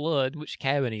Camp Blood, which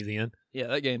cabin he's in. Yeah,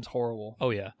 that game's horrible. Oh,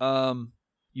 yeah.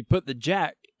 You put the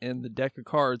jack in the deck of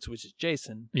cards, which is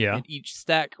Jason. Yeah. And each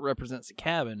stack represents a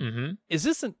cabin. Mm-hmm. Is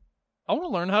this I want to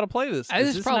learn how to play this.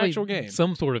 Is this probably an actual game?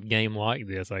 some sort of game like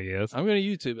this, I guess. I'm going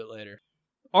to YouTube it later.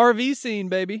 RV scene,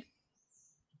 baby.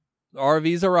 The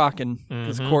RVs are rocking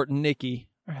because Court and Nikki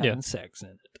are having sex in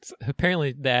it. So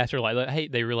apparently, they asked her, like, hey,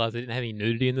 they realized they didn't have any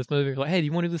nudity in this movie. They're like, hey, do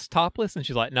you want to do this topless? And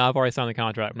she's like, no, I've already signed the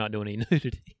contract. I'm not doing any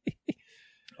nudity.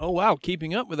 Oh, wow.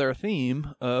 Keeping up with our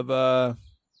theme of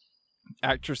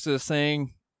actresses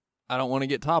saying, I don't want to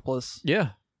get topless. Yeah.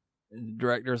 And the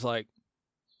director's like,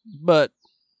 but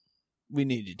we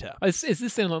need you topless.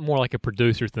 This sounded more like a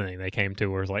producer thing. They came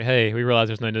to her. It's like, hey, we realize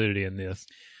there's no nudity in this.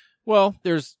 Well,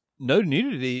 there's no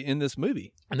nudity in this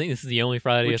movie. I think this is the only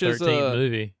Friday the 13th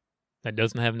movie that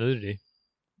doesn't have nudity.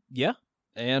 Yeah.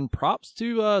 And props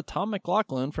to Tom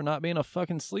McLaughlin for not being a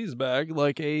fucking sleazebag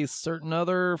like a certain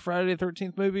other Friday the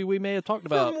 13th movie we may have talked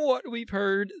about. From what we've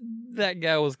heard, that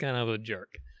guy was kind of a jerk.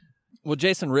 Well,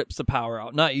 Jason rips the power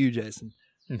out. Not you, Jason.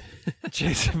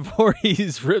 Jason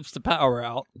Voorhees rips the power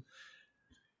out.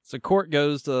 So Court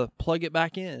goes to plug it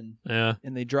back in. Yeah.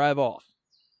 And they drive off.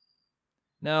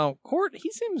 Now, Court,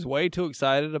 he seems way too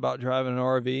excited about driving an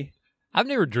RV. I've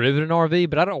never driven an RV,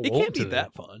 but I don't want to. It can't be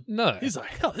that fun. No. He's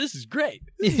like, oh, this is great.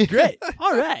 This is great.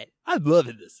 All right. I'm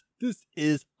loving this. This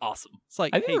is awesome. It's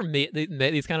like, Have you ever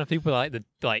met these kind of people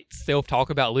that self-talk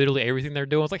about literally everything they're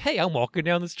doing? It's like, hey, I'm walking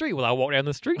down the street. Well, I walk down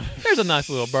the street. There's a nice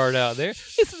little bird out there.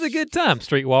 This is a good time,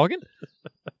 street walking.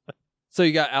 So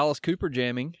you got Alice Cooper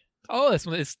jamming. Oh, it's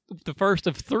the first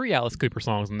of 3 Alice Cooper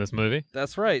songs in this movie.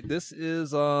 That's right. This is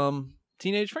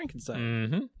Teenage Frankenstein.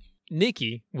 Mm-hmm.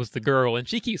 Nikki was the girl, and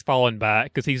she keeps falling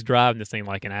back because he's driving this thing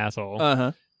like an asshole.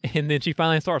 Uh-huh. And then she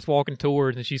finally starts walking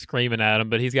towards, and she's screaming at him,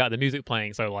 but he's got the music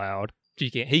playing so loud he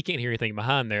can't hear anything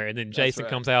behind there. And then Jason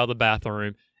comes out of the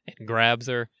bathroom and grabs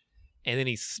her, and then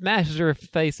he smashes her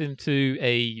face into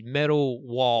a metal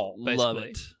wall. Basically. Love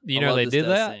it. You know they did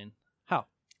that? Scene. How?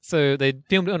 So they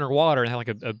filmed it underwater and had like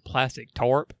a plastic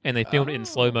tarp, and they filmed it in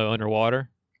slow-mo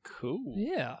underwater. Cool.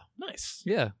 Yeah. Nice.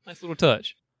 Yeah. Nice little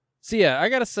touch. So yeah, I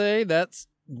gotta say that's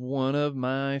one of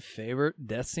my favorite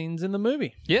death scenes in the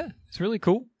movie. Yeah, it's really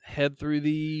cool. Head through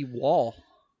the wall.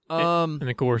 And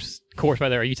of course right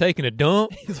there, are you taking a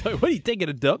dump? He's like, what, are you taking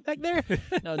a dump back there?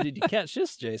 Now, did you catch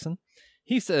this, Jason?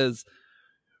 He says,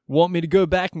 want me to go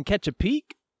back and catch a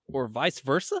peek? Or vice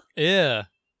versa? Yeah.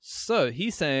 So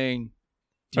he's saying,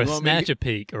 or snatch a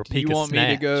peek, or peek a snatch. Do you want me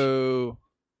to go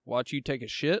watch you take a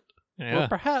shit? Yeah. Or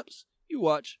perhaps you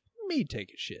watch me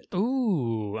take a shit.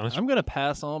 Ooh. I'm going to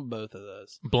pass on both of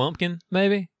those. Blumpkin,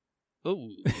 maybe?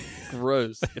 Ooh,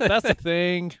 gross. If that's a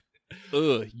thing,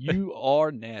 you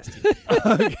are nasty.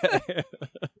 Okay.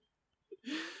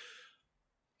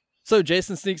 So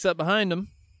Jason sneaks up behind him,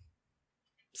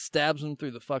 stabs him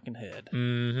through the fucking head.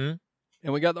 Mm-hmm.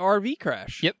 And we got the RV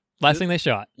crash. Yep. Last thing they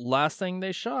shot. Last thing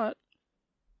they shot.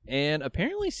 And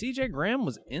apparently CJ Graham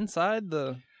was inside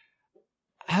the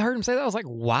I heard him say that. I was like,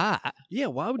 why? Yeah,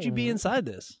 why would you be inside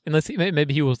this? Unless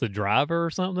maybe he was the driver or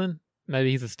something.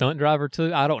 Maybe he's a stunt driver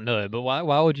too. I don't know. But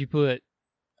why would you put...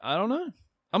 I don't know.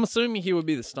 I'm assuming he would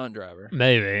be the stunt driver.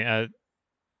 Maybe.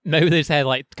 Maybe they just had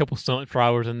like a couple stunt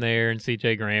drivers in there and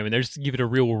CJ Graham, and they're just give it a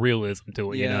real realism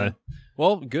to it, you know?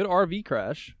 Well, good RV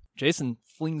crash. Jason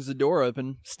flings the door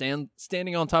open,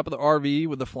 standing on top of the RV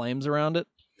with the flames around it.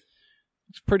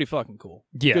 It's pretty fucking cool.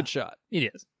 Yeah. Good shot.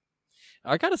 It is.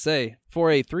 I gotta say,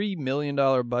 for a $3 million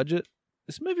budget,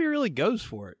 this movie really goes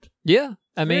for it. Yeah.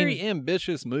 I mean, very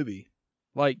ambitious movie.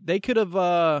 Like, they could have,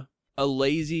 a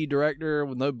lazy director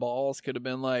with no balls could have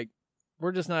been like,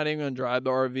 we're just not even going to drive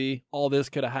the RV. All this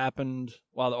could have happened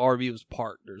while the RV was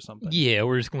parked or something. Yeah,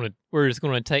 we're just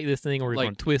gonna take this thing, we're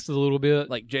going to twist it a little bit.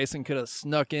 Like Jason could have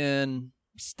snuck in,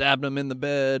 stabbed him in the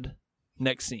bed.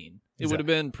 Next scene, it would have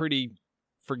been pretty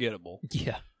forgettable.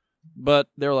 Yeah, but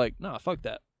they're like, nah, fuck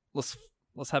that. Let's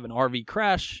have an RV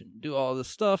crash and do all this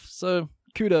stuff. So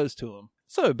kudos to them.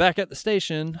 So back at the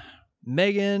station,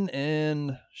 Megan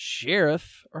and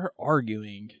Sheriff are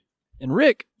arguing. And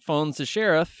Rick phones the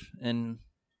sheriff, and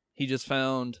he just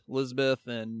found Elizabeth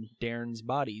and Darren's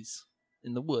bodies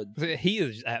in the woods. He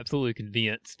is absolutely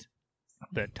convinced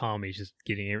that Tommy's just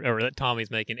that Tommy's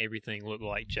making everything look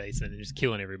like Jason and just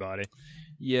killing everybody.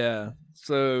 Yeah.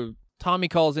 So Tommy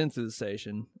calls into the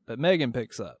station, but Megan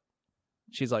picks up.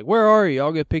 She's like, "Where are you?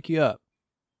 I'll go pick you up."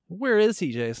 Where is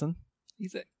he, Jason?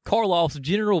 He's at Karloff's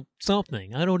General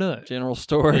something. I don't know. General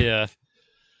store. Yeah.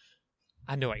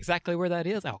 I know exactly where that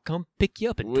is. I'll come pick you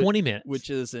up in 20 minutes. Which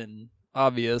is an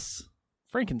obvious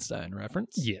Frankenstein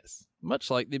reference. Yes. Much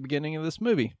like the beginning of this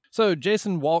movie. So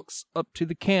Jason walks up to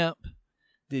the camp.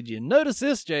 Did you notice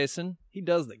this, Jason? He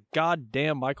does the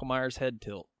goddamn Michael Myers head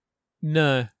tilt.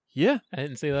 No. Yeah. I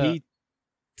didn't see that. He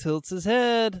tilts his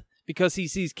head because he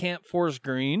sees Camp Forest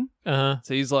Green. Uh-huh.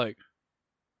 So he's like,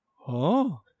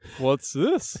 oh, what's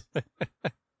this?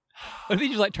 What if he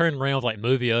just like turned around like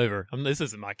movie over? This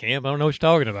isn't my camp. I don't know what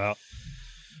you're talking about.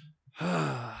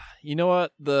 You know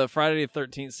what? The Friday the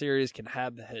 13th series can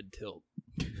have the head tilt.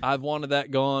 I've wanted that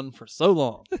gone for so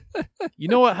long. You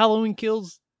know what Halloween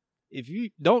Kills? If you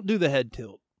don't do the head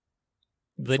tilt.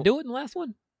 Did they do it in the last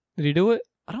one? Did he do it?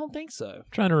 I don't think so. I'm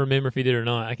trying to remember if he did or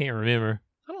not. I can't remember.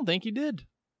 I don't think he did.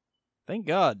 Thank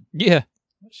God. Yeah.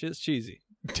 That shit's cheesy.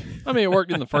 I mean, it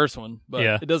worked in the first one, but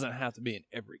yeah. It doesn't have to be in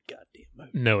every goddamn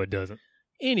movie. No, it doesn't.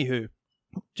 Anywho,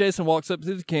 Jason walks up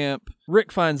to the camp.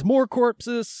 Rick finds more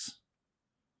corpses.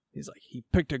 He's like, he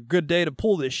picked a good day to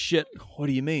pull this shit. What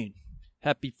do you mean?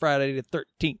 Happy Friday the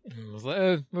 13th. I was like,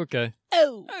 oh, okay.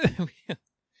 Oh.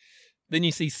 Then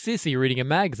you see Sissy reading a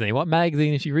magazine. What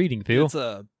magazine is she reading, Phil? It's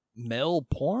a male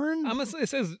porn? It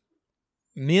says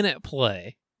Men at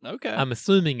Play. Okay. I'm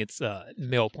assuming it's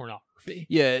male pornography.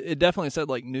 Yeah, it definitely said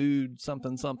like nude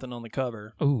something something on the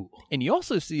cover. Ooh. And you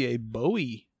also see a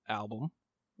Bowie album,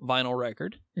 vinyl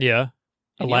record. Yeah.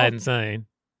 Aladdin Sane.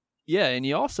 Yeah, and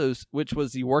you also, which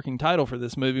was the working title for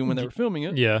this movie when they were filming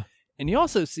it. Yeah. And you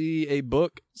also see a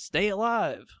book, Stay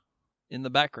Alive, in the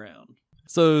background.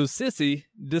 So Sissy,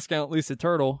 discount Lisa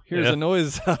Turtle, hears a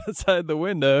noise outside the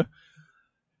window,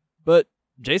 but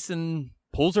Jason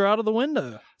pulls her out of the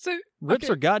window. So rips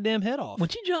her goddamn head off. When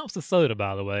she jumps the soda,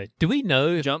 by the way, do we know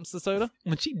if jumps the soda?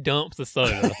 When she dumps the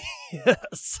soda,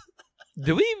 yes.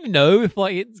 Do we even know if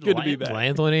like it's good to be back.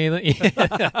 Lands on anything?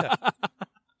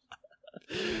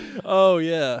 Oh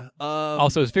yeah.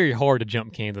 Also, it's very hard to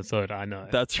jump cans of soda. I know.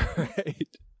 That's right.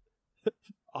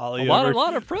 A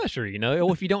lot of pressure, you know.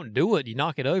 Or if you don't do it, you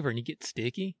knock it over and you get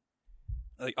sticky.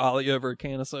 Like ollie over a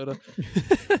can of soda.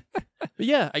 But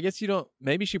yeah, I guess you don't.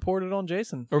 Maybe she poured it on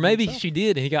Jason, or maybe she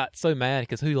did, and he got so mad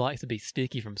because who likes to be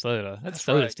sticky from soda? That's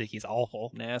soda right. Sticky is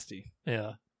awful, nasty.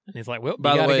 Yeah, and he's like, "Well,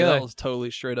 by the way, go. that was totally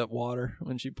straight up water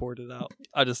when she poured it out.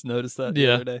 I just noticed that the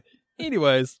other day.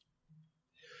 Anyways,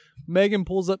 Megan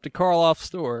pulls up to Karloff's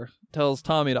store, tells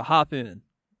Tommy to hop in.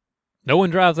 No one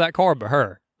drives that car but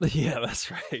her. Yeah, that's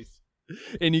right.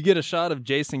 And you get a shot of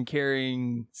Jason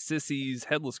carrying Sissy's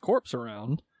headless corpse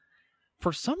around.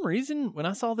 For some reason, when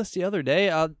I saw this the other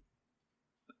day, I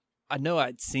know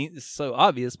I'd seen this so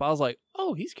obvious, but I was like,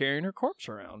 oh, he's carrying her corpse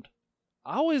around.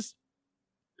 I always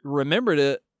remembered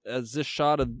it as this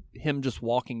shot of him just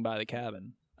walking by the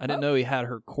cabin. I didn't know he had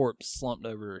her corpse slumped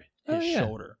over his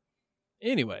shoulder.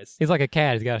 Anyways. He's like a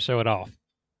cat. He's got to show it off.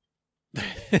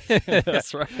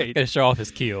 That's right. Got to show off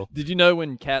his kill. Did you know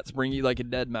when cats bring you like a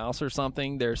dead mouse or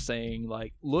something, they're saying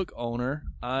like, look, owner,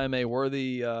 I'm a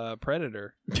worthy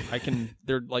predator.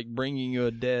 They're like bringing you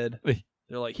a dead.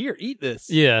 They're like, here, eat this.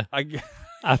 Yeah.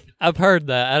 I've heard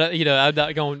that. I'm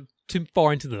not going too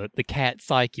far into the cat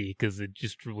psyche because it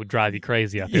just would drive you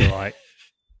crazy, I feel like.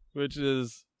 which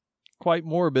is quite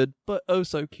morbid, but oh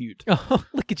so cute. Oh,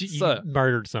 look at you. So, you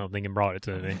murdered something and brought it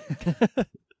to me.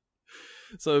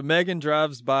 So Megan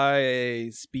drives by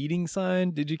a speeding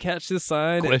sign. Did you catch this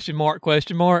sign? Question mark,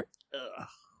 question mark.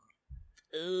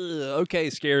 Okay,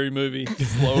 scary movie.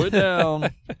 Slow it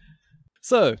down.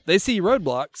 So they see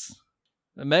roadblocks,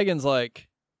 and Megan's like,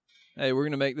 hey, we're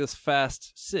going to make this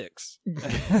fast 6.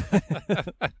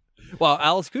 While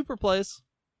Alice Cooper plays.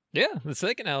 Yeah, the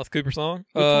second Alice Cooper song.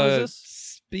 Which one is this?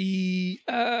 Speed.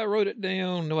 I wrote it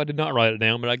down. No, I did not write it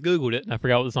down, but I Googled it and I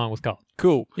forgot what the song was called.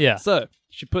 Cool. Yeah. So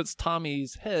she puts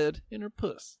Tommy's head in her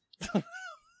puss.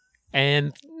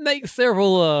 And makes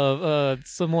several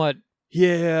somewhat.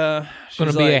 Yeah.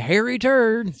 Going to be a hairy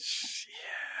turd. Yeah.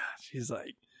 She's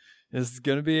like, this is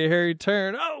going to be a hairy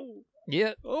turn. Oh.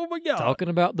 Yeah. Oh my God. Talking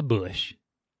about the bush.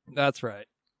 That's right.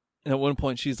 And at one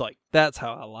point she's like, that's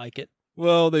how I like it.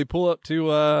 Well, they pull up to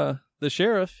the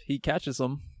sheriff. He catches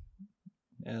them.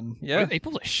 And yeah. He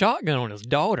pulls a shotgun on his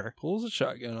daughter. Pulls a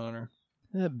shotgun on her.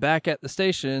 Back at the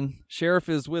station, sheriff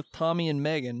is with Tommy and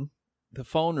Megan. The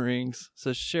phone rings,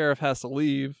 so sheriff has to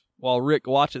leave while Rick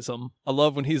watches him. I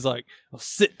love when he's like, oh,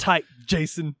 sit tight,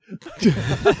 Jason.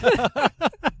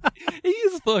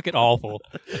 He's fucking awful.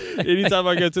 Anytime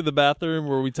I go to the bathroom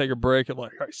where we take a break, I'm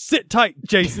like, all right, sit tight,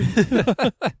 Jason.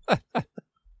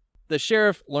 The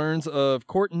sheriff learns of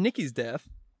Court and Nikki's death,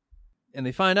 and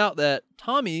they find out that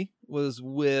Tommy was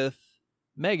with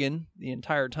Megan the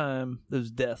entire time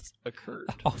those deaths occurred.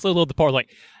 I also love the part like,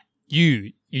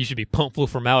 you should be pumped full of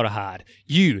formaldehyde.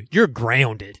 You're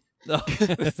grounded.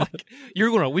 It's like, you're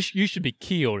going to wish you should be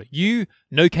killed.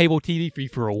 No cable TV for you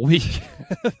for a week.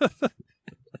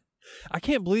 I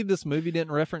can't believe this movie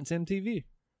didn't reference MTV.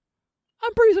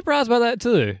 I'm pretty surprised by that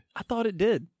too. I thought it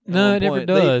did. No, it never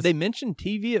does. They mentioned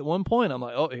TV at one point. I'm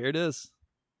like, oh, here it is.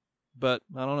 But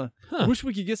I don't know. I wish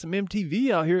we could get some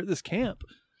MTV out here at this camp.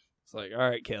 It's like, all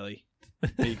right, Kelly.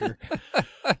 Beaker.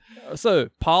 So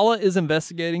Paula is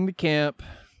investigating the camp.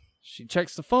 She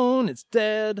checks the phone. It's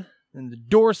dead. And the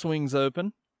door swings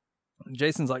open. And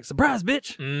Jason's like, surprise,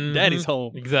 bitch. Mm-hmm. Daddy's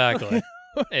home. Exactly.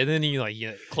 And then he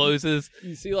it closes.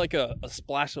 You see like a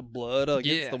splash of blood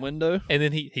against the window. And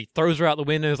then he throws her out the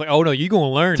window. He's like, oh no, you're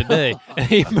going to learn today. And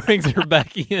he brings her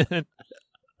back in.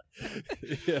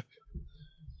 Yeah.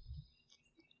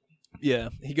 Yeah,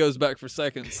 he goes back for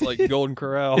seconds like Golden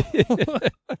Corral.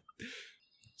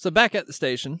 So back at the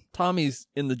station, Tommy's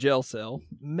in the jail cell.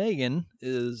 Megan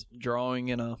is drawing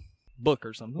in a book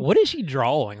or something. What is she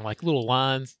drawing? Like little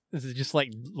lines? Is it just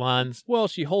like lines? Well,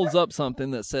 she holds up something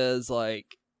that says like,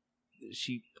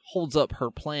 she holds up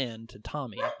her plan to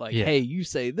Tommy. Like, hey, you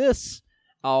say this,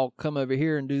 I'll come over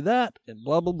here and do that, and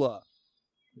blah, blah, blah.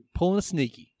 Pulling a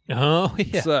sneaky. Oh,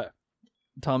 yeah. So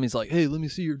Tommy's like, hey, let me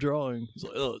see your drawing. He's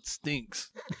like, oh, it stinks.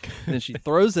 And then she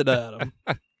throws it at him.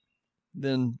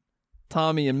 Then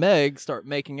Tommy and Meg start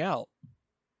making out.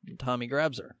 And Tommy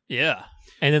grabs her. Yeah.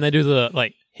 And then they do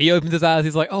he opens his eyes.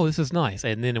 He's like, oh, this is nice.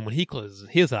 And then when he closes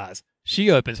his eyes, she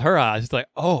opens her eyes. She's like,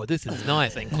 oh, this is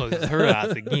nice. And closes her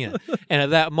eyes again. And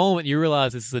at that moment, you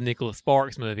realize this is a Nicholas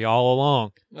Sparks movie all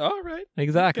along. All right.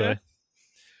 Exactly. Okay.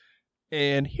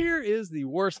 And here is the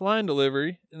worst line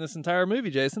delivery in this entire movie,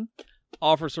 Jason.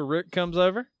 Officer Rick comes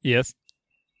over. Yes.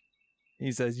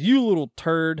 He says, you little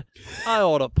turd, I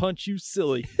ought to punch you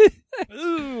silly.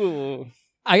 Ooh.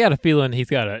 I got a feeling he's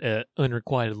got a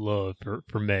unrequited love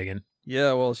for Megan.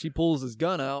 Yeah, well, she pulls his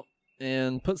gun out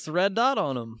and puts the red dot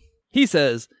on him. He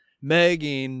says,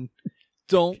 Megan,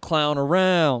 don't clown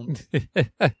around.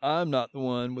 I'm not the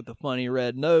one with the funny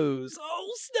red nose.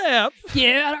 Oh, snap.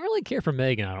 Yeah, I don't really care for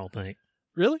Megan, I don't think.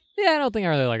 Really? Yeah, I don't think I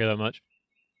really like her that much.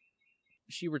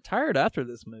 She retired after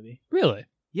this movie. Really?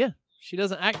 Yeah, she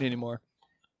doesn't act anymore.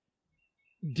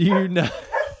 Do you know?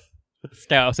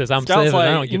 Scout says, I'm Scout's 7, like,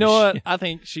 I don't give you know a what? shit. I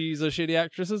think she's a shitty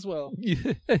actress as well.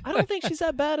 I don't think she's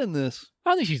that bad in this.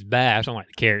 I don't think she's bad. I just don't like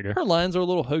the character. Her lines are a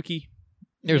little hokey.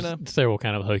 There's several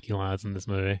kind of hokey lines in this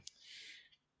movie.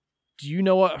 Do you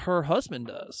know what her husband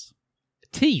does?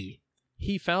 Tea.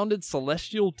 He founded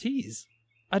Celestial Teas.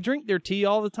 I drink their tea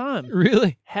all the time.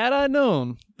 Really? Had I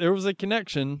known there was a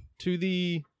connection to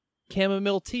the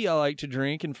chamomile tea I like to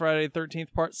drink in Friday the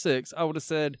 13th Part 6, I would have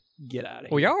said, get out of here.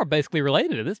 Well, y'all are basically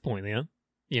related at this point then.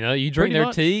 You know, you drink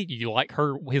their tea, you like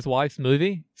his wife's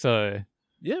movie, so...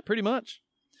 Yeah, pretty much.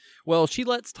 Well, she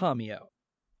lets Tommy out,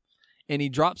 and he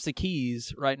drops the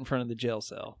keys right in front of the jail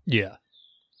cell. Yeah.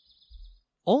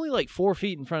 Only like 4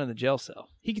 feet in front of the jail cell.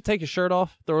 He could take his shirt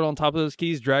off, throw it on top of those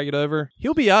keys, drag it over.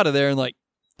 He'll be out of there in like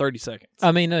 30 seconds.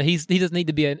 I mean, he doesn't need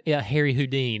to be a Harry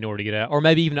Houdini in order to get out. Or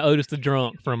maybe even Otis the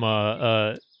Drunk from...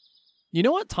 You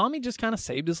know what? Tommy just kind of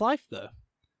saved his life, though.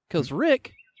 Because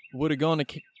Rick would have gone to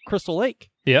Crystal Lake.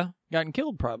 Yeah. Gotten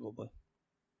killed, probably.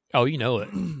 Oh, you know it.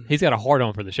 He's got a hard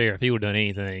on for the sheriff. He would have done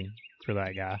anything for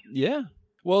that guy. Yeah.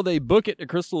 Well, they book it to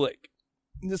Crystal Lake.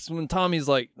 This is when Tommy's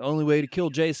like, the only way to kill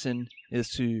Jason is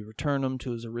to return him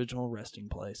to his original resting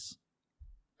place.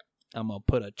 I'm going to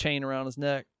put a chain around his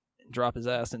neck and drop his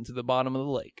ass into the bottom of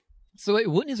the lake. So wait,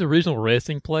 wouldn't his original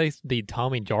resting place be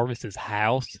Tommy Jarvis's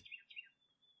house?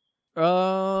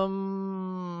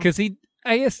 Because in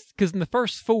the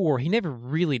first 4, he never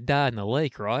really died in the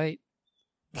lake, right?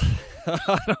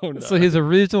 I don't know. So his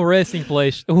original resting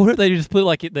place, what if they just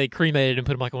put they cremated and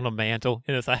put him like on a mantle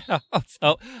in his house?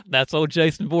 Oh, that's old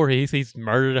Jason Voorhees. He's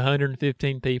murdered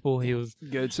 115 people. He was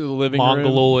go to the living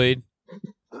mongoloid.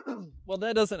 room. Well,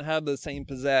 that doesn't have the same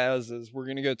pizzazz as we're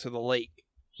going to go to the lake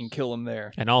and kill him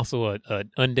there. And also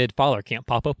an undead father can't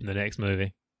pop up in the next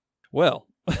movie. Well,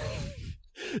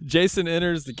 Jason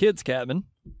enters the kids' cabin,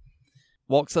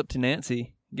 walks up to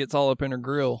Nancy, gets all up in her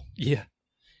grill. Yeah.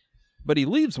 But he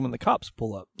leaves when the cops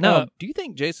pull up. Now, do you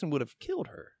think Jason would have killed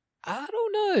her? I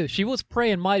don't know. She was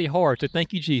praying mighty hard to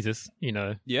thank you, Jesus.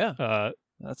 Yeah.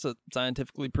 That's a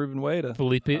scientifically proven way to...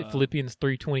 Philippians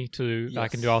 3:22, yes. I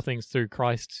can do all things through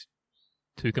Christ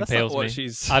who compels me.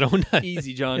 I don't know.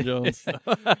 Easy, John Jones.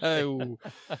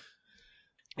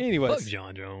 Anyways. Fuck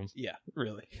John Jones. Yeah,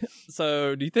 really.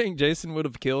 So, do you think Jason would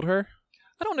have killed her?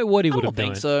 I don't know what he would have done. I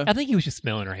don't think so. I think he was just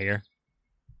smelling her hair.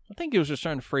 I think he was just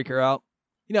trying to freak her out.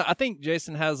 I think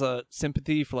Jason has a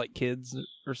sympathy for, kids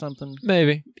or something.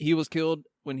 Maybe. He was killed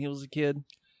when he was a kid.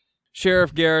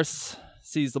 Sheriff Garris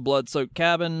sees the blood-soaked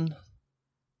cabin.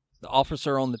 The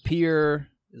officer on the pier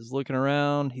is looking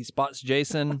around. He spots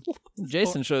Jason.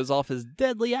 Jason shows off his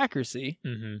deadly accuracy.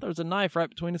 Mm-hmm. There's a knife right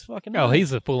between his fucking eyes. Oh,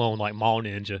 he's a full-on, mall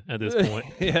ninja at this point.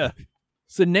 Yeah.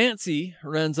 So Nancy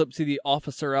runs up to the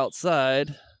officer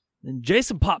outside, and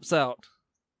Jason pops out.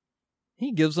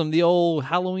 He gives him the old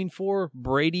Halloween 4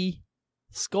 Brady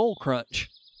skull crunch.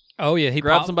 Oh, yeah. He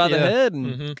grabs him by the head and...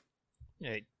 Mm-hmm.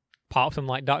 Yeah, he pops him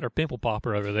like Dr. Pimple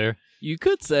Popper over there. You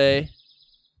could say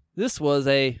this was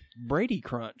a Brady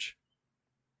crunch.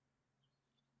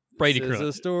 Brady crunch. This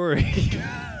is a story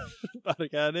about a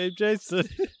guy named Jason.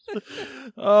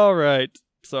 All right.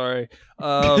 Sorry.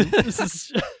 This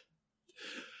is...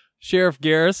 Sheriff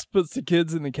Garris puts the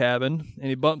kids in the cabin, and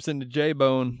he bumps into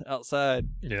J-Bone outside.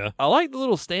 Yeah. I like the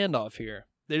little standoff here.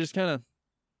 They just kind of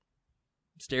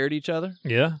stare at each other.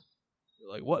 Yeah. They're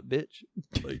like, what, bitch?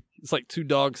 It's like two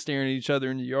dogs staring at each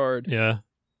other in the yard. Yeah.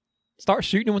 Start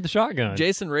shooting him with the shotgun.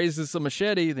 Jason raises a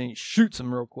machete, then he shoots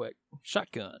him real quick.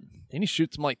 Shotgun. Then he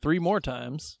shoots him 3 more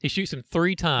times. He shoots him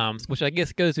 3 times, which I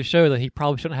guess goes to show that he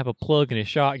probably shouldn't have a plug in his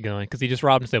shotgun because he just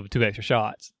robbed himself with 2 extra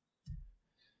shots.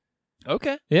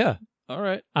 Okay. Yeah. All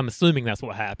right. I'm assuming that's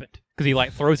what happened. Because he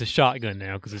throws his shotgun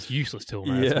now because it's useless to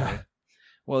him. Yeah.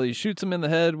 Well, he shoots him in the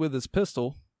head with his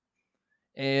pistol.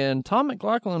 And Tom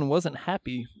McLaughlin wasn't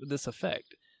happy with this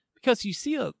effect. Because you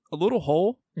see a little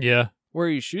hole. Yeah. Where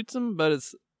he shoots him, but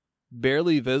it's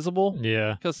barely visible.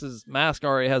 Yeah. Because his mask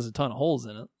already has a ton of holes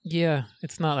in it. Yeah.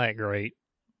 It's not that great.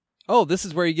 Oh, this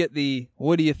is where you get the,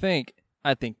 what do you think?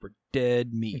 I think we're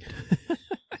dead meat.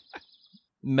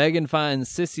 Megan finds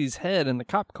Sissy's head in the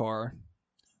cop car.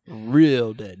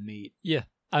 Real dead meat. Yeah.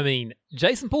 I mean,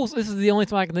 Jason pulls... This is the only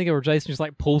time I can think of where Jason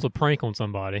just pulls a prank on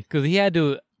somebody. Because he had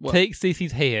to take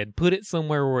Sissy's head, put it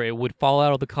somewhere where it would fall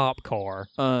out of the cop car.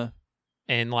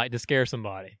 And to scare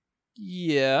somebody.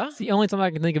 Yeah. It's the only time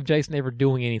I can think of Jason ever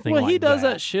doing anything like that. Well, he does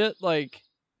that shit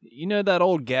you know that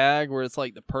old gag where it's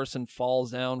the person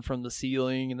falls down from the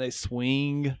ceiling and they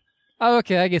swing? Oh,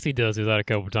 okay, I guess he does do that a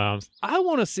couple times. I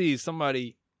want to see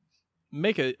somebody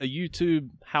make a YouTube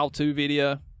how-to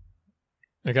video.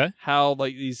 Okay. How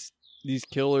these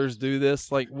killers do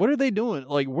this. What are they doing?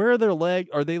 Where are their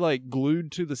legs? Are they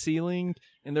glued to the ceiling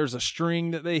and there's a string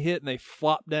that they hit and they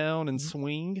flop down and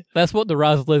swing? That's what the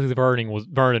Rise of Leslie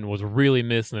Vernon was really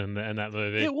missing in that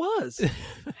movie. It was.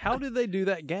 How did they do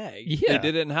that gag? Yeah. They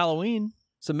did it in Halloween.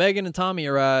 So Megan and Tommy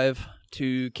arrive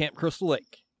to Camp Crystal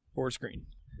Lake for a screen.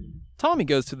 Tommy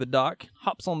goes to the dock,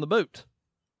 hops on the boat.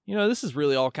 This is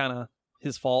really all kind of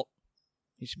his fault.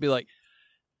 He should be like,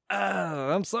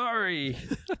 I'm sorry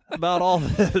about all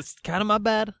this. Kind of my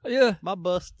bad. Yeah. My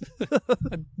bust.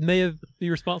 I may be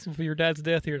responsible for your dad's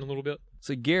death here in a little bit.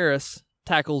 So Garris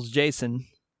tackles Jason,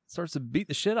 starts to beat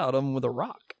the shit out of him with a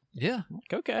rock. Yeah.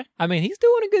 Okay. I mean, he's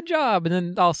doing a good job. And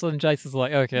then all of a sudden Jason's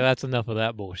like, okay, that's enough of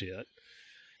that bullshit.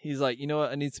 He's like, you know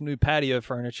what? I need some new patio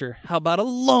furniture. How about a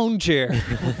lawn chair?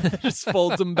 Just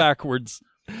folds them backwards.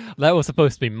 That was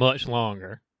supposed to be much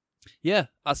longer. Yeah,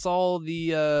 I saw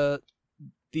the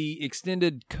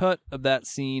extended cut of that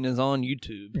scene is on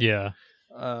YouTube. Yeah.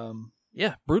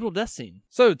 Yeah, brutal death scene.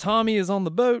 So Tommy is on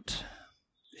the boat.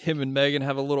 Him and Megan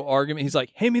have a little argument. He's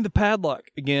like, hand me the padlock.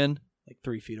 Again, like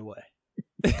 3 feet away.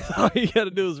 All you got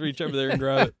to do is reach over there and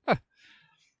grab it.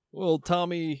 Well,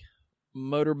 Tommy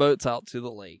motorboats out to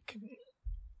the lake.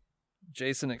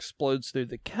 Jason explodes through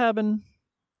the cabin.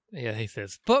 Yeah, he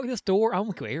says, fuck this door. I'm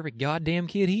going to kill every goddamn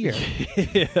kid here.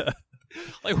 Yeah.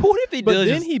 Like, what if he But does?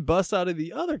 then he busts out of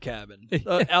the other cabin,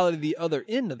 out of the other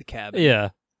end of the cabin. Yeah.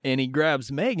 And he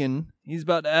grabs Megan. He's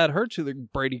about to add her to the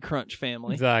Brady Crunch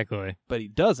family. Exactly. But he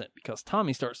doesn't because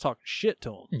Tommy starts talking shit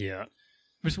to him. Yeah.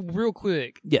 Just real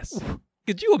quick. Yes.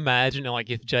 Could you imagine,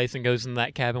 like, if Jason goes in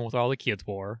that cabin with all the kids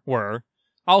were.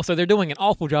 Also, they're doing an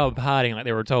awful job of hiding like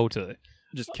they were told to.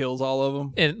 Just kills all of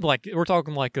them. And, like, we're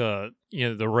talking like, the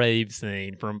rave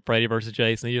scene from Freddy vs.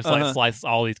 Jason. He just, like, slices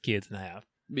all these kids in half.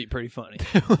 Be pretty funny.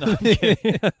 No, I'm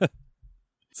kidding.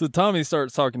 So Tommy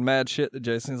starts talking mad shit to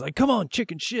Jason. He's like, come on,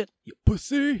 chicken shit, you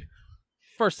pussy.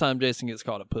 First time Jason gets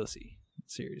called a pussy.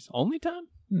 Serious. Only time?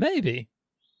 Maybe.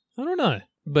 I don't know.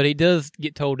 But he does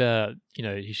get told,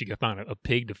 he should go find a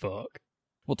pig to fuck.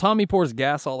 Well, Tommy pours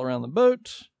gas all around the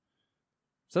boat,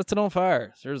 sets it on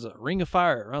fire. There's a ring of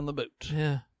fire around the boat.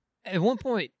 Yeah. At one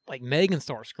point, like, Megan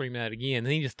starts screaming out again.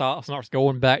 Then he just starts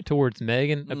going back towards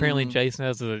Megan. Apparently, Jason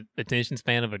has the attention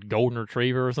span of a golden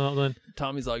retriever or something.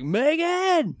 Tommy's like,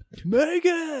 Megan!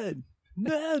 Megan!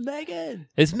 No, Megan!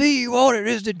 It's me you wanted,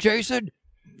 isn't it, Jason?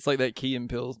 It's like that Key and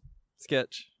Peele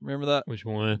sketch. Remember that? Which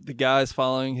one? The guy's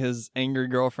following his angry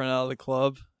girlfriend out of the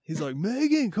club. He's like,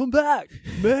 Megan, come back!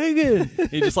 Megan!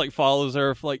 He just, like, follows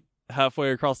her for, like,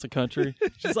 halfway across the country.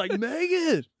 She's like,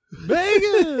 Megan!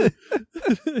 Megan!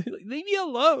 Leave me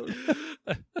alone.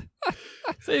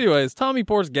 So anyways, Tommy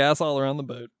pours gas all around the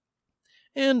boat.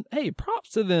 And hey,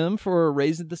 props to them for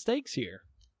raising the stakes here.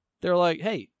 They're like,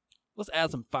 hey, let's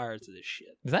add some fire to this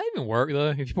shit. Does that even work,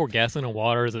 though? If you pour gasoline in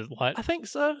water, is it light? I think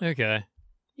so. Okay.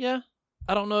 Yeah.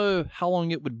 I don't know how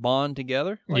long it would bond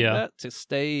together like that to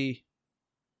stay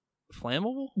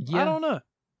flammable. Yeah. I don't know.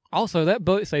 Also, that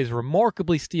boat stays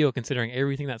remarkably still considering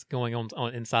everything that's going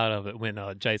on inside of it when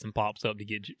Jason pops up to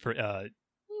get for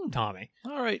Tommy.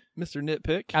 All right, Mr.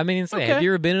 Nitpick. I mean, Okay. Have you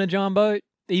ever been in a John boat?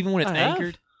 Even when it's I have.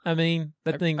 anchored? I mean,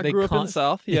 that thing... I grew up in the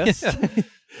South, yes.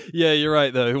 Yeah, you're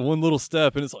right, though. One little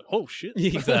step, and it's like, oh, shit.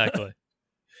 Exactly.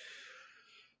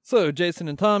 So, Jason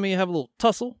and Tommy have a little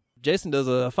tussle. Jason does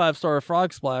a 5-star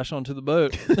frog splash onto the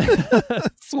boat.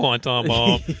 Swanton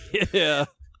bomb. Yeah.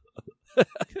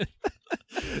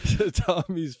 So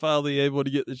Tommy's finally able to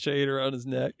get the chain around his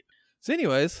neck. So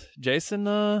anyways, Jason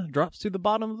drops to the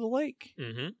bottom of the lake.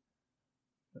 Mm-hmm.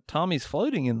 Tommy's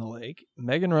floating in the lake.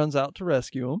 Megan runs out to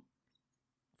rescue him.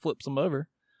 Flips him over.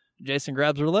 Jason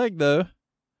grabs her leg, though.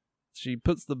 She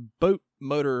puts the boat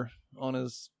motor on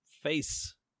his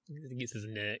face. He gets his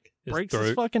neck. Breaks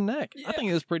his fucking neck. Yeah. I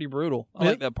think it was pretty brutal. I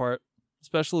like that part.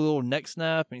 Especially the little neck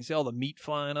snap, and you see all the meat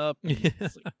flying up.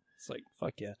 It's like,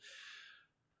 fuck yeah.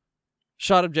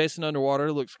 Shot of Jason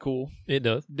underwater looks cool. It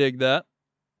does. Dig that.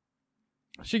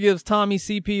 She gives Tommy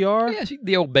CPR. Yeah,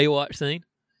 the old Baywatch scene.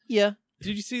 Yeah.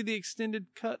 Did you see the extended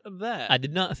cut of that? I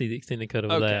did not see the extended cut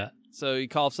of that. So he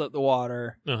coughs up the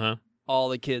water. Uh-huh. All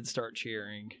the kids start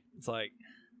cheering. It's like,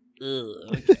 ugh.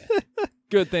 Okay.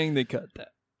 Good thing they cut that.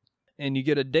 And you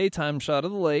get a daytime shot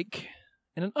of the lake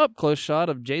and an up-close shot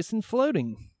of Jason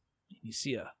floating. You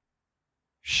see a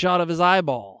shot of his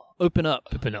eyeball open up.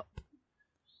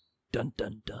 Dun,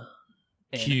 dun, dun.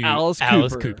 And Cute. Alice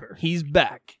Alice Cooper. Cooper. He's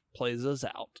back. Plays us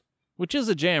out. Which is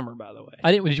a jammer, by the way.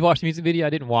 Did you watch the music video? I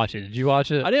didn't watch it. Did you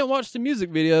watch it? I didn't watch the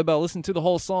music video, but I listened to the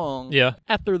whole song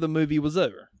after the movie was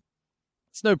over.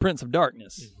 It's no Prince of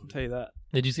Darkness, I'll tell you that.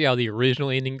 Did you see how the original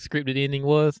scripted ending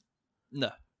was?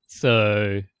 No.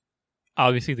 So,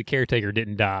 obviously the caretaker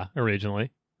didn't die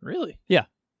originally. Really? Yeah.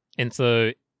 And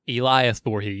so, Elias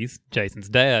Voorhees, Jason's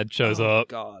dad, shows up.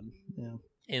 God. Yeah.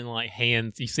 And, like,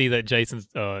 hands, you see that Jason's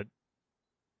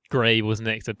grave was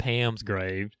next to Pam's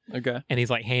grave. Okay. And he's,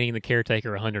 like, handing the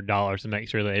caretaker $100 to make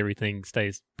sure that everything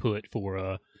stays put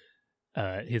for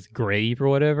his grave or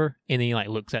whatever. And then he, like,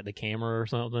 looks at the camera or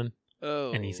something.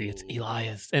 Oh. And you see it's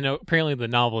Elias. And apparently the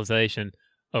novelization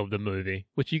of the movie,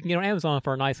 which you can get on Amazon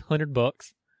for a nice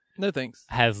 $100. No thanks.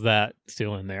 Has that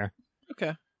still in there.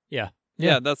 Okay. Yeah.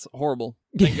 Yeah, that's horrible.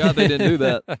 Thank God they didn't do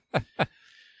that.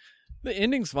 The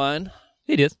ending's fine.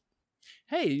 It is.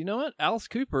 Hey, you know what? Alice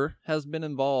Cooper has been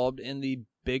involved in the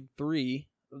big 3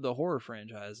 of the horror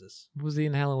franchises. Was he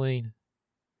in Halloween?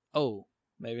 Oh,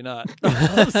 maybe not.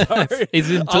 I'm sorry.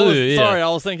 He's in 2, Sorry, I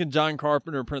was thinking John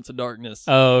Carpenter, Prince of Darkness.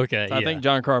 Oh, okay. So I think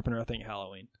John Carpenter, I think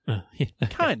Halloween.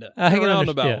 Kind of. I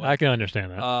can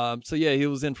understand that. So yeah, he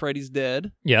was in Freddy's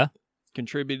Dead. Yeah.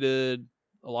 Contributed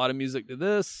a lot of music to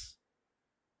this.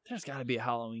 There's got to be a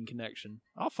Halloween connection.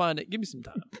 I'll find it. Give me some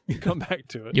time. Come back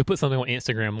to it. You'll put something on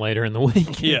Instagram later in the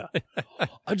week. Yeah.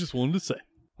 I just wanted to say.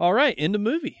 All right, end of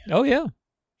movie. Oh, yeah.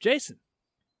 Jason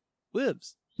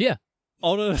lives. Yeah.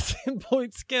 On a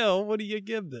 10-point scale, what do you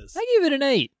give this? I give it an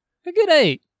 8. A good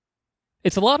 8.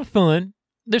 It's a lot of fun.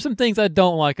 There's some things I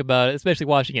don't like about it, especially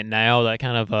watching it now that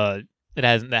kind of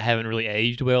that haven't really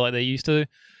aged well like they used to.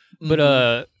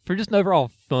 But for just an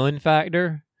overall fun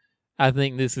factor, I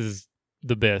think this is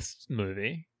the best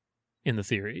movie in the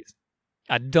series.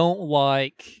 I don't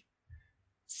like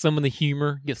some of the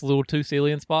humor gets a little too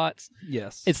silly in spots.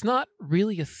 Yes. It's not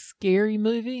really a scary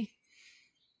movie.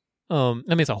 I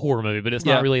mean, it's a horror movie, but it's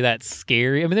not really that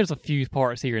scary. I mean, there's a few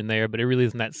parts here and there, but it really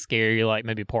isn't that scary like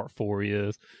maybe part 4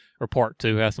 is, or part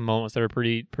 2 has some moments that are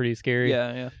pretty scary.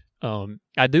 Yeah.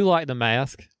 I do like the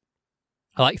mask.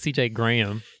 I like CJ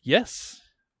Graham. Yes.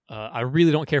 I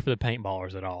really don't care for the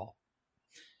paintballers at all.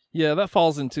 Yeah, that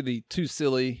falls into the too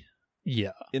silly.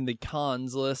 Yeah. In the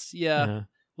cons list. Yeah. A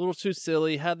little too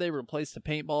silly. Had they replaced the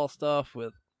paintball stuff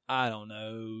with, I don't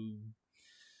know,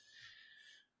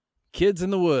 kids in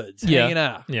the woods hanging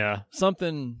out. Yeah.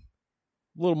 Something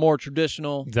a little more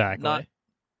traditional. Exactly. Not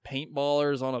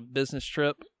paintballers on a business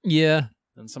trip. Yeah.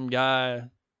 And some guy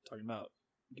talking about,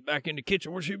 get back in the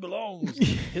kitchen where she belongs.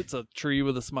 Hits a tree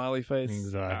with a smiley face.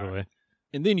 Exactly. Right.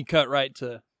 And then you cut right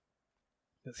to,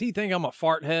 does he think I'm a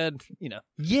fart head? You know.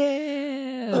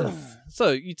 Yeah.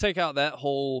 So you take out that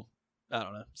whole, I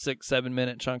don't know, 6-7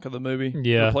 minute chunk of the movie.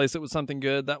 Yeah. Replace it with something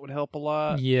good. That would help a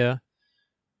lot. Yeah.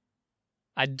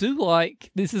 I do like,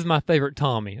 this is my favorite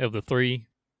Tommy of the 3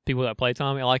 people that play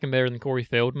Tommy. I like him better than Corey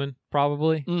Feldman,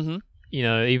 probably. Mm-hmm. You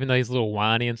know, even though he's a little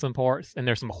whiny in some parts, and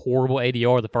there's some horrible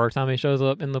ADR the first time he shows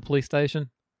up in the police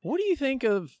station. What do you think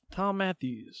of Tom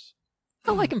Matthews?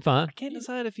 I like him fine. I can't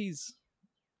decide if he's...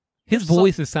 His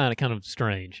voice is kind of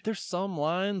strange. There's some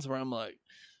lines where I'm like,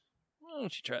 why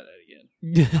don't you try that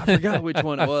again? I forgot which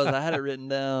one it was. I had it written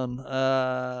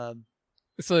down.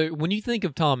 So when you think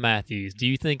of Tom Matthews, do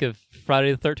you think of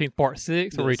Friday the 13th Part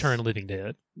 6 or Return of the Living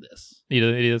Dead? This. It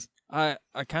is? I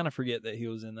kind of forget that he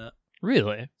was in that.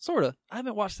 Really? Sort of. I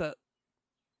haven't watched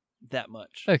that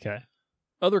much. Okay.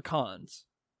 Other cons.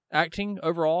 Acting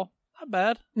overall, not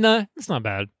bad. No, it's not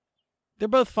bad. They're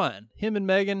both fine. Him and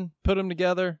Megan, put them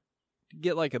together,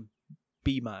 get like a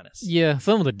B-. Yeah,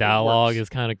 some of the dialogue is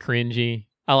kind of cringy.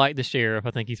 I like the sheriff.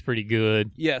 I think he's pretty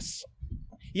good. Yes.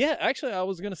 Yeah, actually, I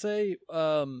was going to say,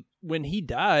 when he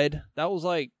died, that was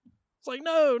like, it's like,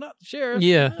 no, not the sheriff.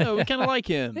 Yeah. No, we kind of like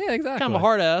him. Yeah, exactly. Kind of a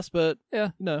hard ass, but, yeah,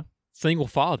 you know. Single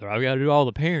father. I've got to do all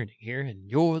the parenting here, and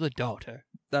you're the daughter.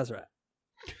 That's right.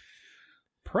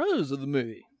 Pros of the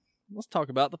movie. Let's talk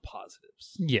about the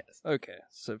positives. Yes. Okay,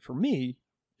 so for me,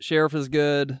 sheriff is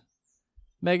good.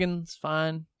 Megan's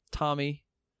fine. Tommy.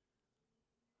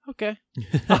 Okay.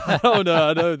 I don't know.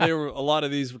 I know there were a lot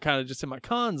of these were kind of just in my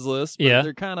cons list, but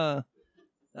they're kind of,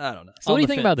 I don't know. So what do you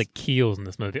think about the kills in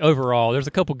this movie? Overall, there's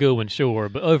a couple good ones, sure,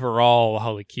 but overall,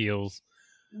 how the kills?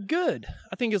 Good.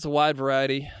 I think it's a wide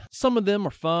variety. Some of them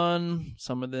are fun.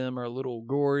 Some of them are a little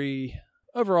gory.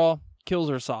 Overall, kills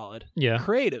are solid. Yeah.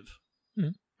 Creative.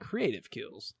 Mm-hmm. Creative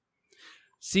kills.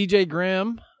 CJ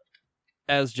Graham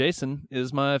as Jason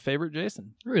is my favorite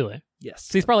Jason. Really? Yes.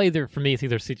 So he's probably for me, it's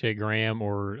either CJ Graham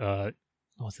or,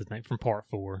 what's his name, from Part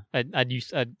 4. I'd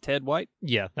use Ted White?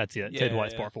 Yeah, that's it. Yeah, Ted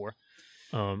White's Part 4.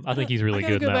 I think he's really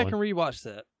good in that I gotta go back one. and rewatch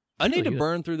that. I need to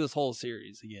burn through this whole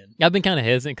series again. I've been kind of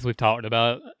hesitant because we've talked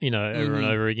about it, over and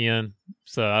over again.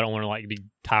 So I don't want to be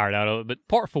tired out of it. But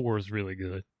Part 4 is really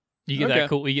good. You get that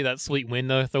cool, you get that sweet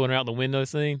window, throwing her out the window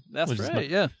scene. That's right,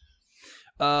 yeah.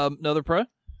 Another pro.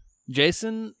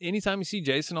 Jason, anytime you see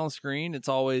Jason on screen, it's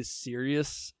always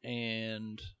serious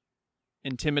and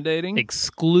intimidating.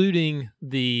 Excluding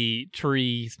the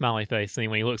tree smiley face scene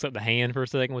when he looks up the hand for a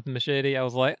second with the machete, I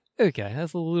was like, okay,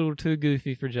 that's a little too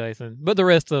goofy for Jason. But the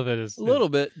rest of it is... A little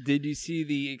bit. Did you see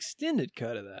the extended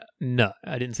cut of that? No,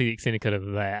 I didn't see the extended cut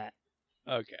of that.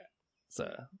 Okay. So...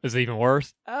 Is it even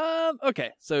worse?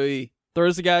 Okay. So he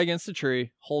throws the guy against the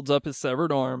tree, holds up his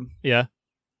severed arm. Yeah.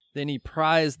 Then he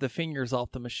pries the fingers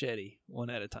off the machete one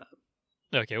at a time.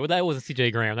 Okay, well, that wasn't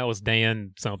CJ Graham. That was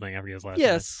Dan something. I forget his last name.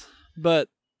 Yes, but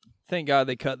thank God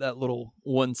they cut that little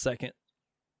 1 second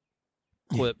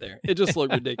clip there. It just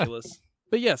looked ridiculous.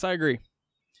 But yes, I agree.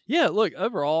 Yeah, look,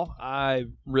 overall, I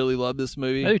really love this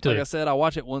movie. Me too. Like I said, I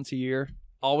watch it once a year.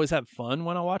 Always have fun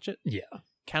when I watch it. Yeah.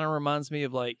 Kind of reminds me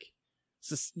of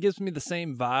gives me the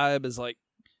same vibe as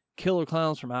Killer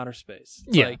Clowns from Outer Space.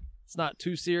 It's it's not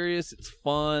too serious. It's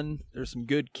fun. There's some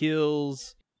good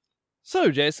kills.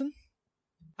 So, Jason,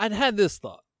 I'd had this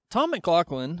thought. Tom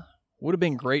McLaughlin Would have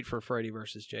been great for Freddy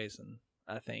versus Jason,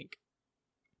 I think.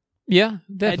 Yeah,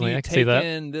 definitely. I can see that. Had you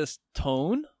taken this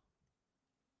tone?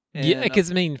 Yeah, because,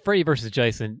 I mean, Freddy versus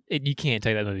Jason, you can't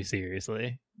take that movie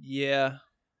seriously. Yeah.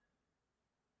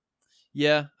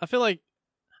 Yeah, I feel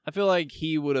like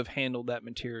he would have handled that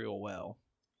material well.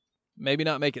 Maybe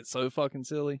not make it so fucking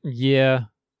silly. Yeah.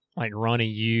 Like Ronnie,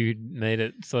 you made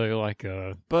it so like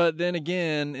But then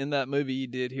again, in that movie you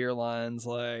did hear lines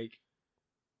like,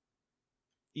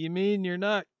 "You mean you're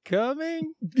not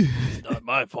coming? It's not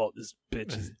my fault this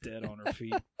bitch is dead on her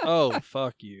feet." Oh,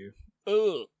 fuck you.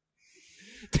 Ugh.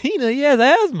 Tina, he has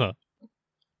asthma.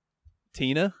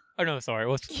 Tina? Oh, no, sorry.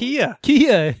 What's Kia.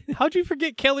 Kia. How'd you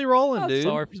forget Kelly Rowland, dude?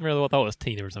 Sorry, I really thought it was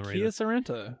Tina for some reason. Kia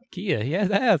Sorrento. Kia, he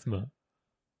has asthma.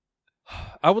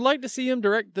 I would like to see him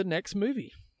direct the next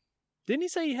movie. Didn't he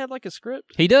say he had like a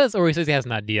script? He does, or he says he has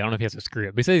an idea. I don't know if he has a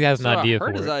script, but he says he has an idea for it.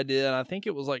 I heard his idea, and I think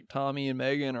it was like Tommy and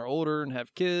Megan are older and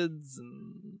have kids.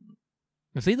 And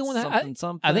was he the one that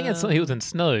something? I think he was in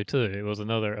Snow too. It was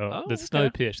another the Snow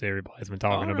pitch that everybody's been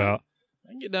talking about. I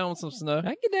can get down with some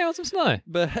snow.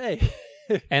 But hey,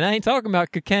 and I ain't talking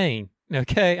about cocaine.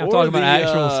 Okay, I'm talking about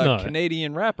actual snow.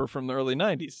 Canadian rapper from the early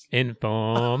 90s.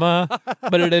 Informa.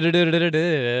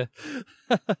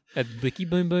 At Blicky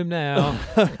Boom Boom now.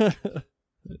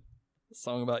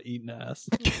 Song about eating ass.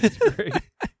 It's great.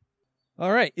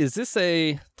 All right. Is this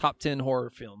a top 10 horror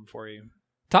film for you?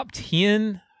 Top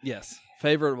 10? Yes.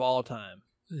 Favorite of all time.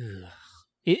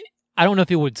 I don't know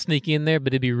if it would sneak in there,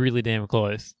 but it'd be really damn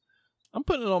close. I'm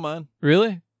putting it on mine.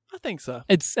 Really? I think so.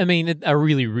 I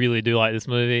really, really do like this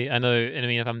movie. I know, and I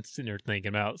mean, if I'm sitting there thinking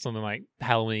about something like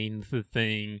Halloween, The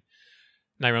Thing,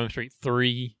 Nightmare on Elm Street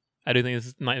 3, I do think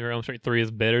Nightmare on Elm Street 3 is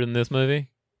better than this movie.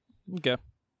 Okay.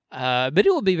 But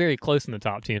it will be very close in the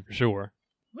top 10 for sure.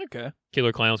 Okay.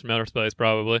 Killer Clowns from Outer Space,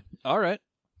 probably. All right.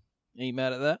 Ain't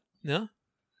mad at that. No?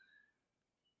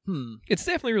 It's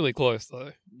definitely really close,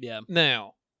 though. Yeah.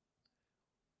 Now,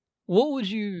 what would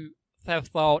you have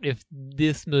thought if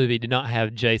this movie did not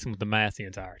have Jason with the mask the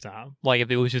entire time? Like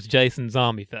if it was just Jason's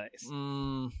zombie face.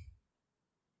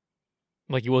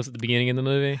 Like he was at the beginning of the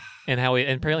movie. And how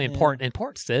and apparently in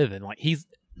part 7, like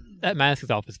that mask is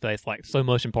off his face like so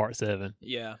much in part 7.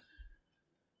 Yeah.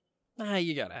 Nah,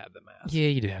 you gotta have the mask. Yeah,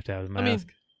 you do have to have the mask. I mean,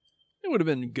 it would have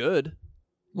been good.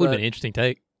 Would have been an interesting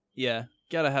take. Yeah,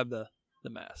 gotta have the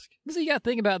mask. So you gotta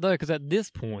think about it though, because at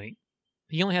this point,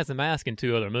 he only has the mask in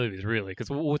 2 other movies, really. Because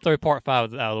we'll throw part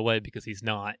 5 out of the way because he's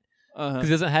not. Because he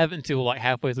doesn't have it until like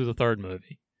halfway through the 3rd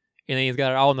movie. And then he's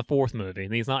got it all in the 4th movie,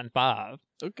 and he's not in 5.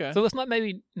 Okay. So it's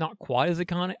maybe not quite as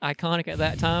iconic at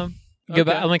that time. Go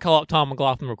back. I'm gonna call up Tom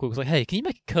McLaughlin real quick. It's like, hey, can you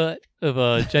make a cut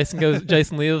of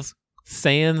Jason Lives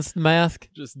sans mask?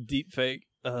 Just deep fake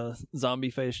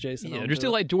zombie face Jason. Yeah, just do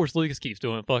like George Lucas keeps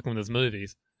doing, fucking with his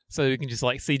movies, so you can just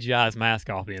like CGI his mask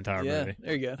off the entire movie.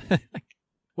 There you go.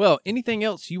 Well, anything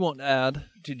else you want to add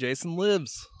to Jason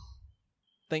Lives?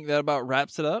 Think that about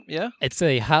wraps it up, yeah? It's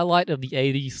a highlight of the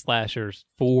 80s slashers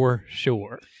for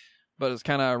sure. But it's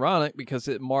kind of ironic because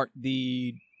it marked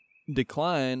the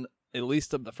decline, at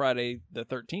least of the Friday the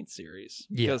 13th series.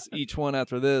 Yeah. Because each one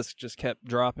after this just kept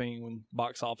dropping when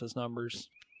box office numbers.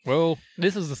 Well,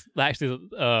 this is actually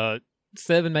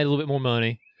 7 made a little bit more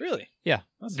money. Really? Yeah.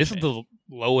 This is the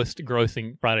lowest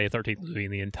grossing Friday the 13th movie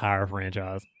in the entire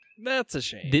franchise. That's a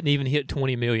shame. Didn't even hit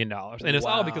 $20 million. And it's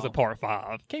all because of part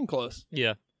 5. Came close.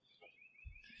 Yeah.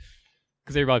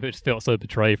 Because everybody just felt so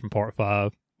betrayed from part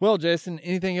 5. Well, Jason,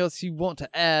 anything else you want to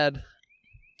add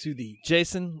to the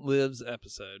Jason Lives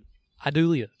episode? I do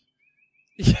live.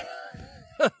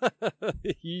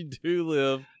 You do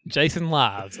live. Jason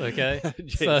lives, okay?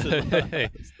 Jason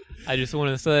lives. I just want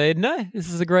to say, no,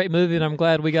 this is a great movie, and I'm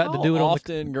glad we got to do it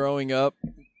often growing up,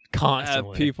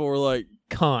 constantly. People were like,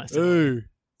 constantly. Hey,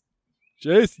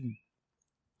 Jason,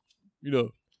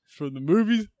 from the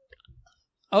movies.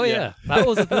 Oh yeah, that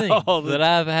was the thing that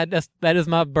I've had. That is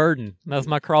my burden. That's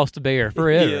my cross to bear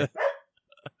forever. Yeah.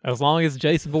 As long as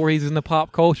Jason Voorhees is in the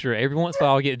pop culture, every once in a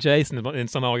while I'll get Jason, and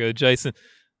somehow I'll go Jason.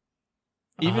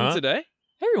 Even today?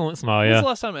 Every once in a while, When's the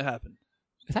last time it happened?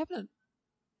 It's happening.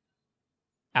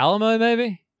 Alamo,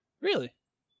 maybe. Really?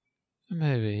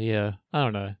 Maybe, yeah. I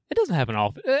don't know. It doesn't happen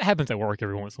often. It happens at work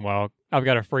every once in a while. I've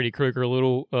got a Freddy Krueger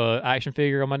little action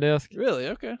figure on my desk. Really?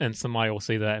 Okay. And somebody will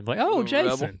see that and be like, "Oh,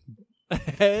 Jason."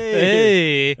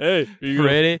 Hey,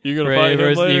 Freddy, you gonna fight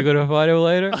him later? You gonna fight him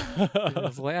later? I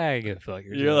was like, I ain't gonna fuck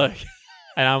your You're job. like,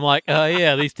 and I'm like, oh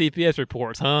yeah, these TPS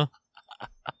reports, huh?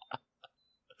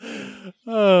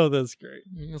 Oh, that's great.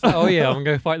 It's like, oh yeah, I'm gonna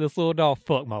go fight this little dog.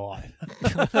 Fuck my life.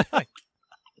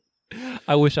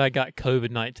 I wish I got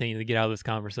COVID-19 to get out of this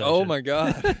conversation. Oh my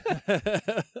god.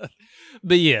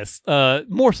 But yes,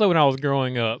 more so when I was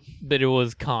growing up, but it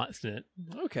was constant.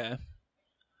 Okay.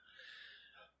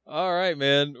 All right,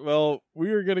 man. Well, we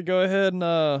are going to go ahead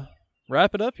and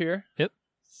wrap it up here. Yep.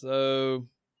 So,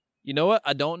 you know what?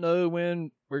 I don't know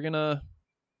when we're going to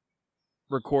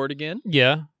record again.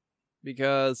 Yeah.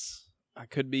 Because I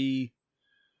could be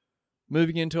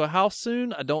moving into a house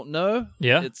soon. I don't know.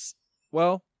 Yeah. It's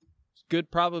good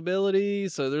probability.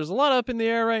 So there's a lot up in the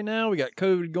air right now. We got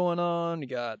COVID going on. We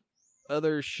got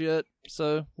other shit.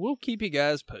 So we'll keep you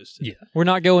guys posted. Yeah. We're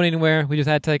not going anywhere. We just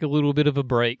had to take a little bit of a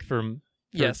break from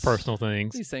personal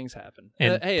things. These things happen.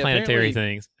 And planetary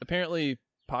things. Apparently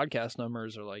podcast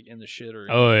numbers are like in the shitter.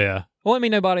 Oh, yeah. Well, I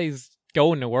mean, nobody's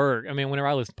going to work. I mean, whenever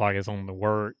I listen to podcasts on the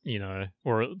work,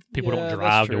 or people don't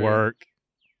drive to work.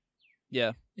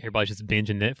 Yeah. Everybody's just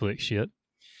binging Netflix shit.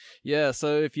 Yeah,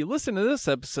 so if you listen to this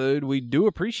episode, we do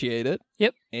appreciate it.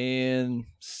 Yep. And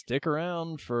stick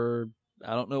around for,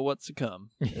 I don't know what's to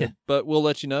come. Yeah. But we'll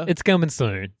let you know. It's coming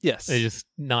soon. Yes. It's just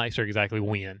not sure exactly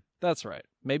when. That's right.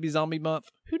 Maybe Zombie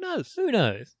Month. Who knows? Who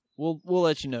knows? We'll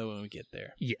let you know when we get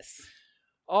there. Yes.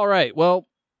 All right. Well,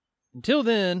 until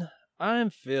then, I'm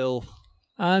Phil.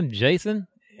 I'm Jason.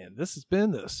 And this has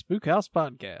been the Spook House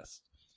Podcast.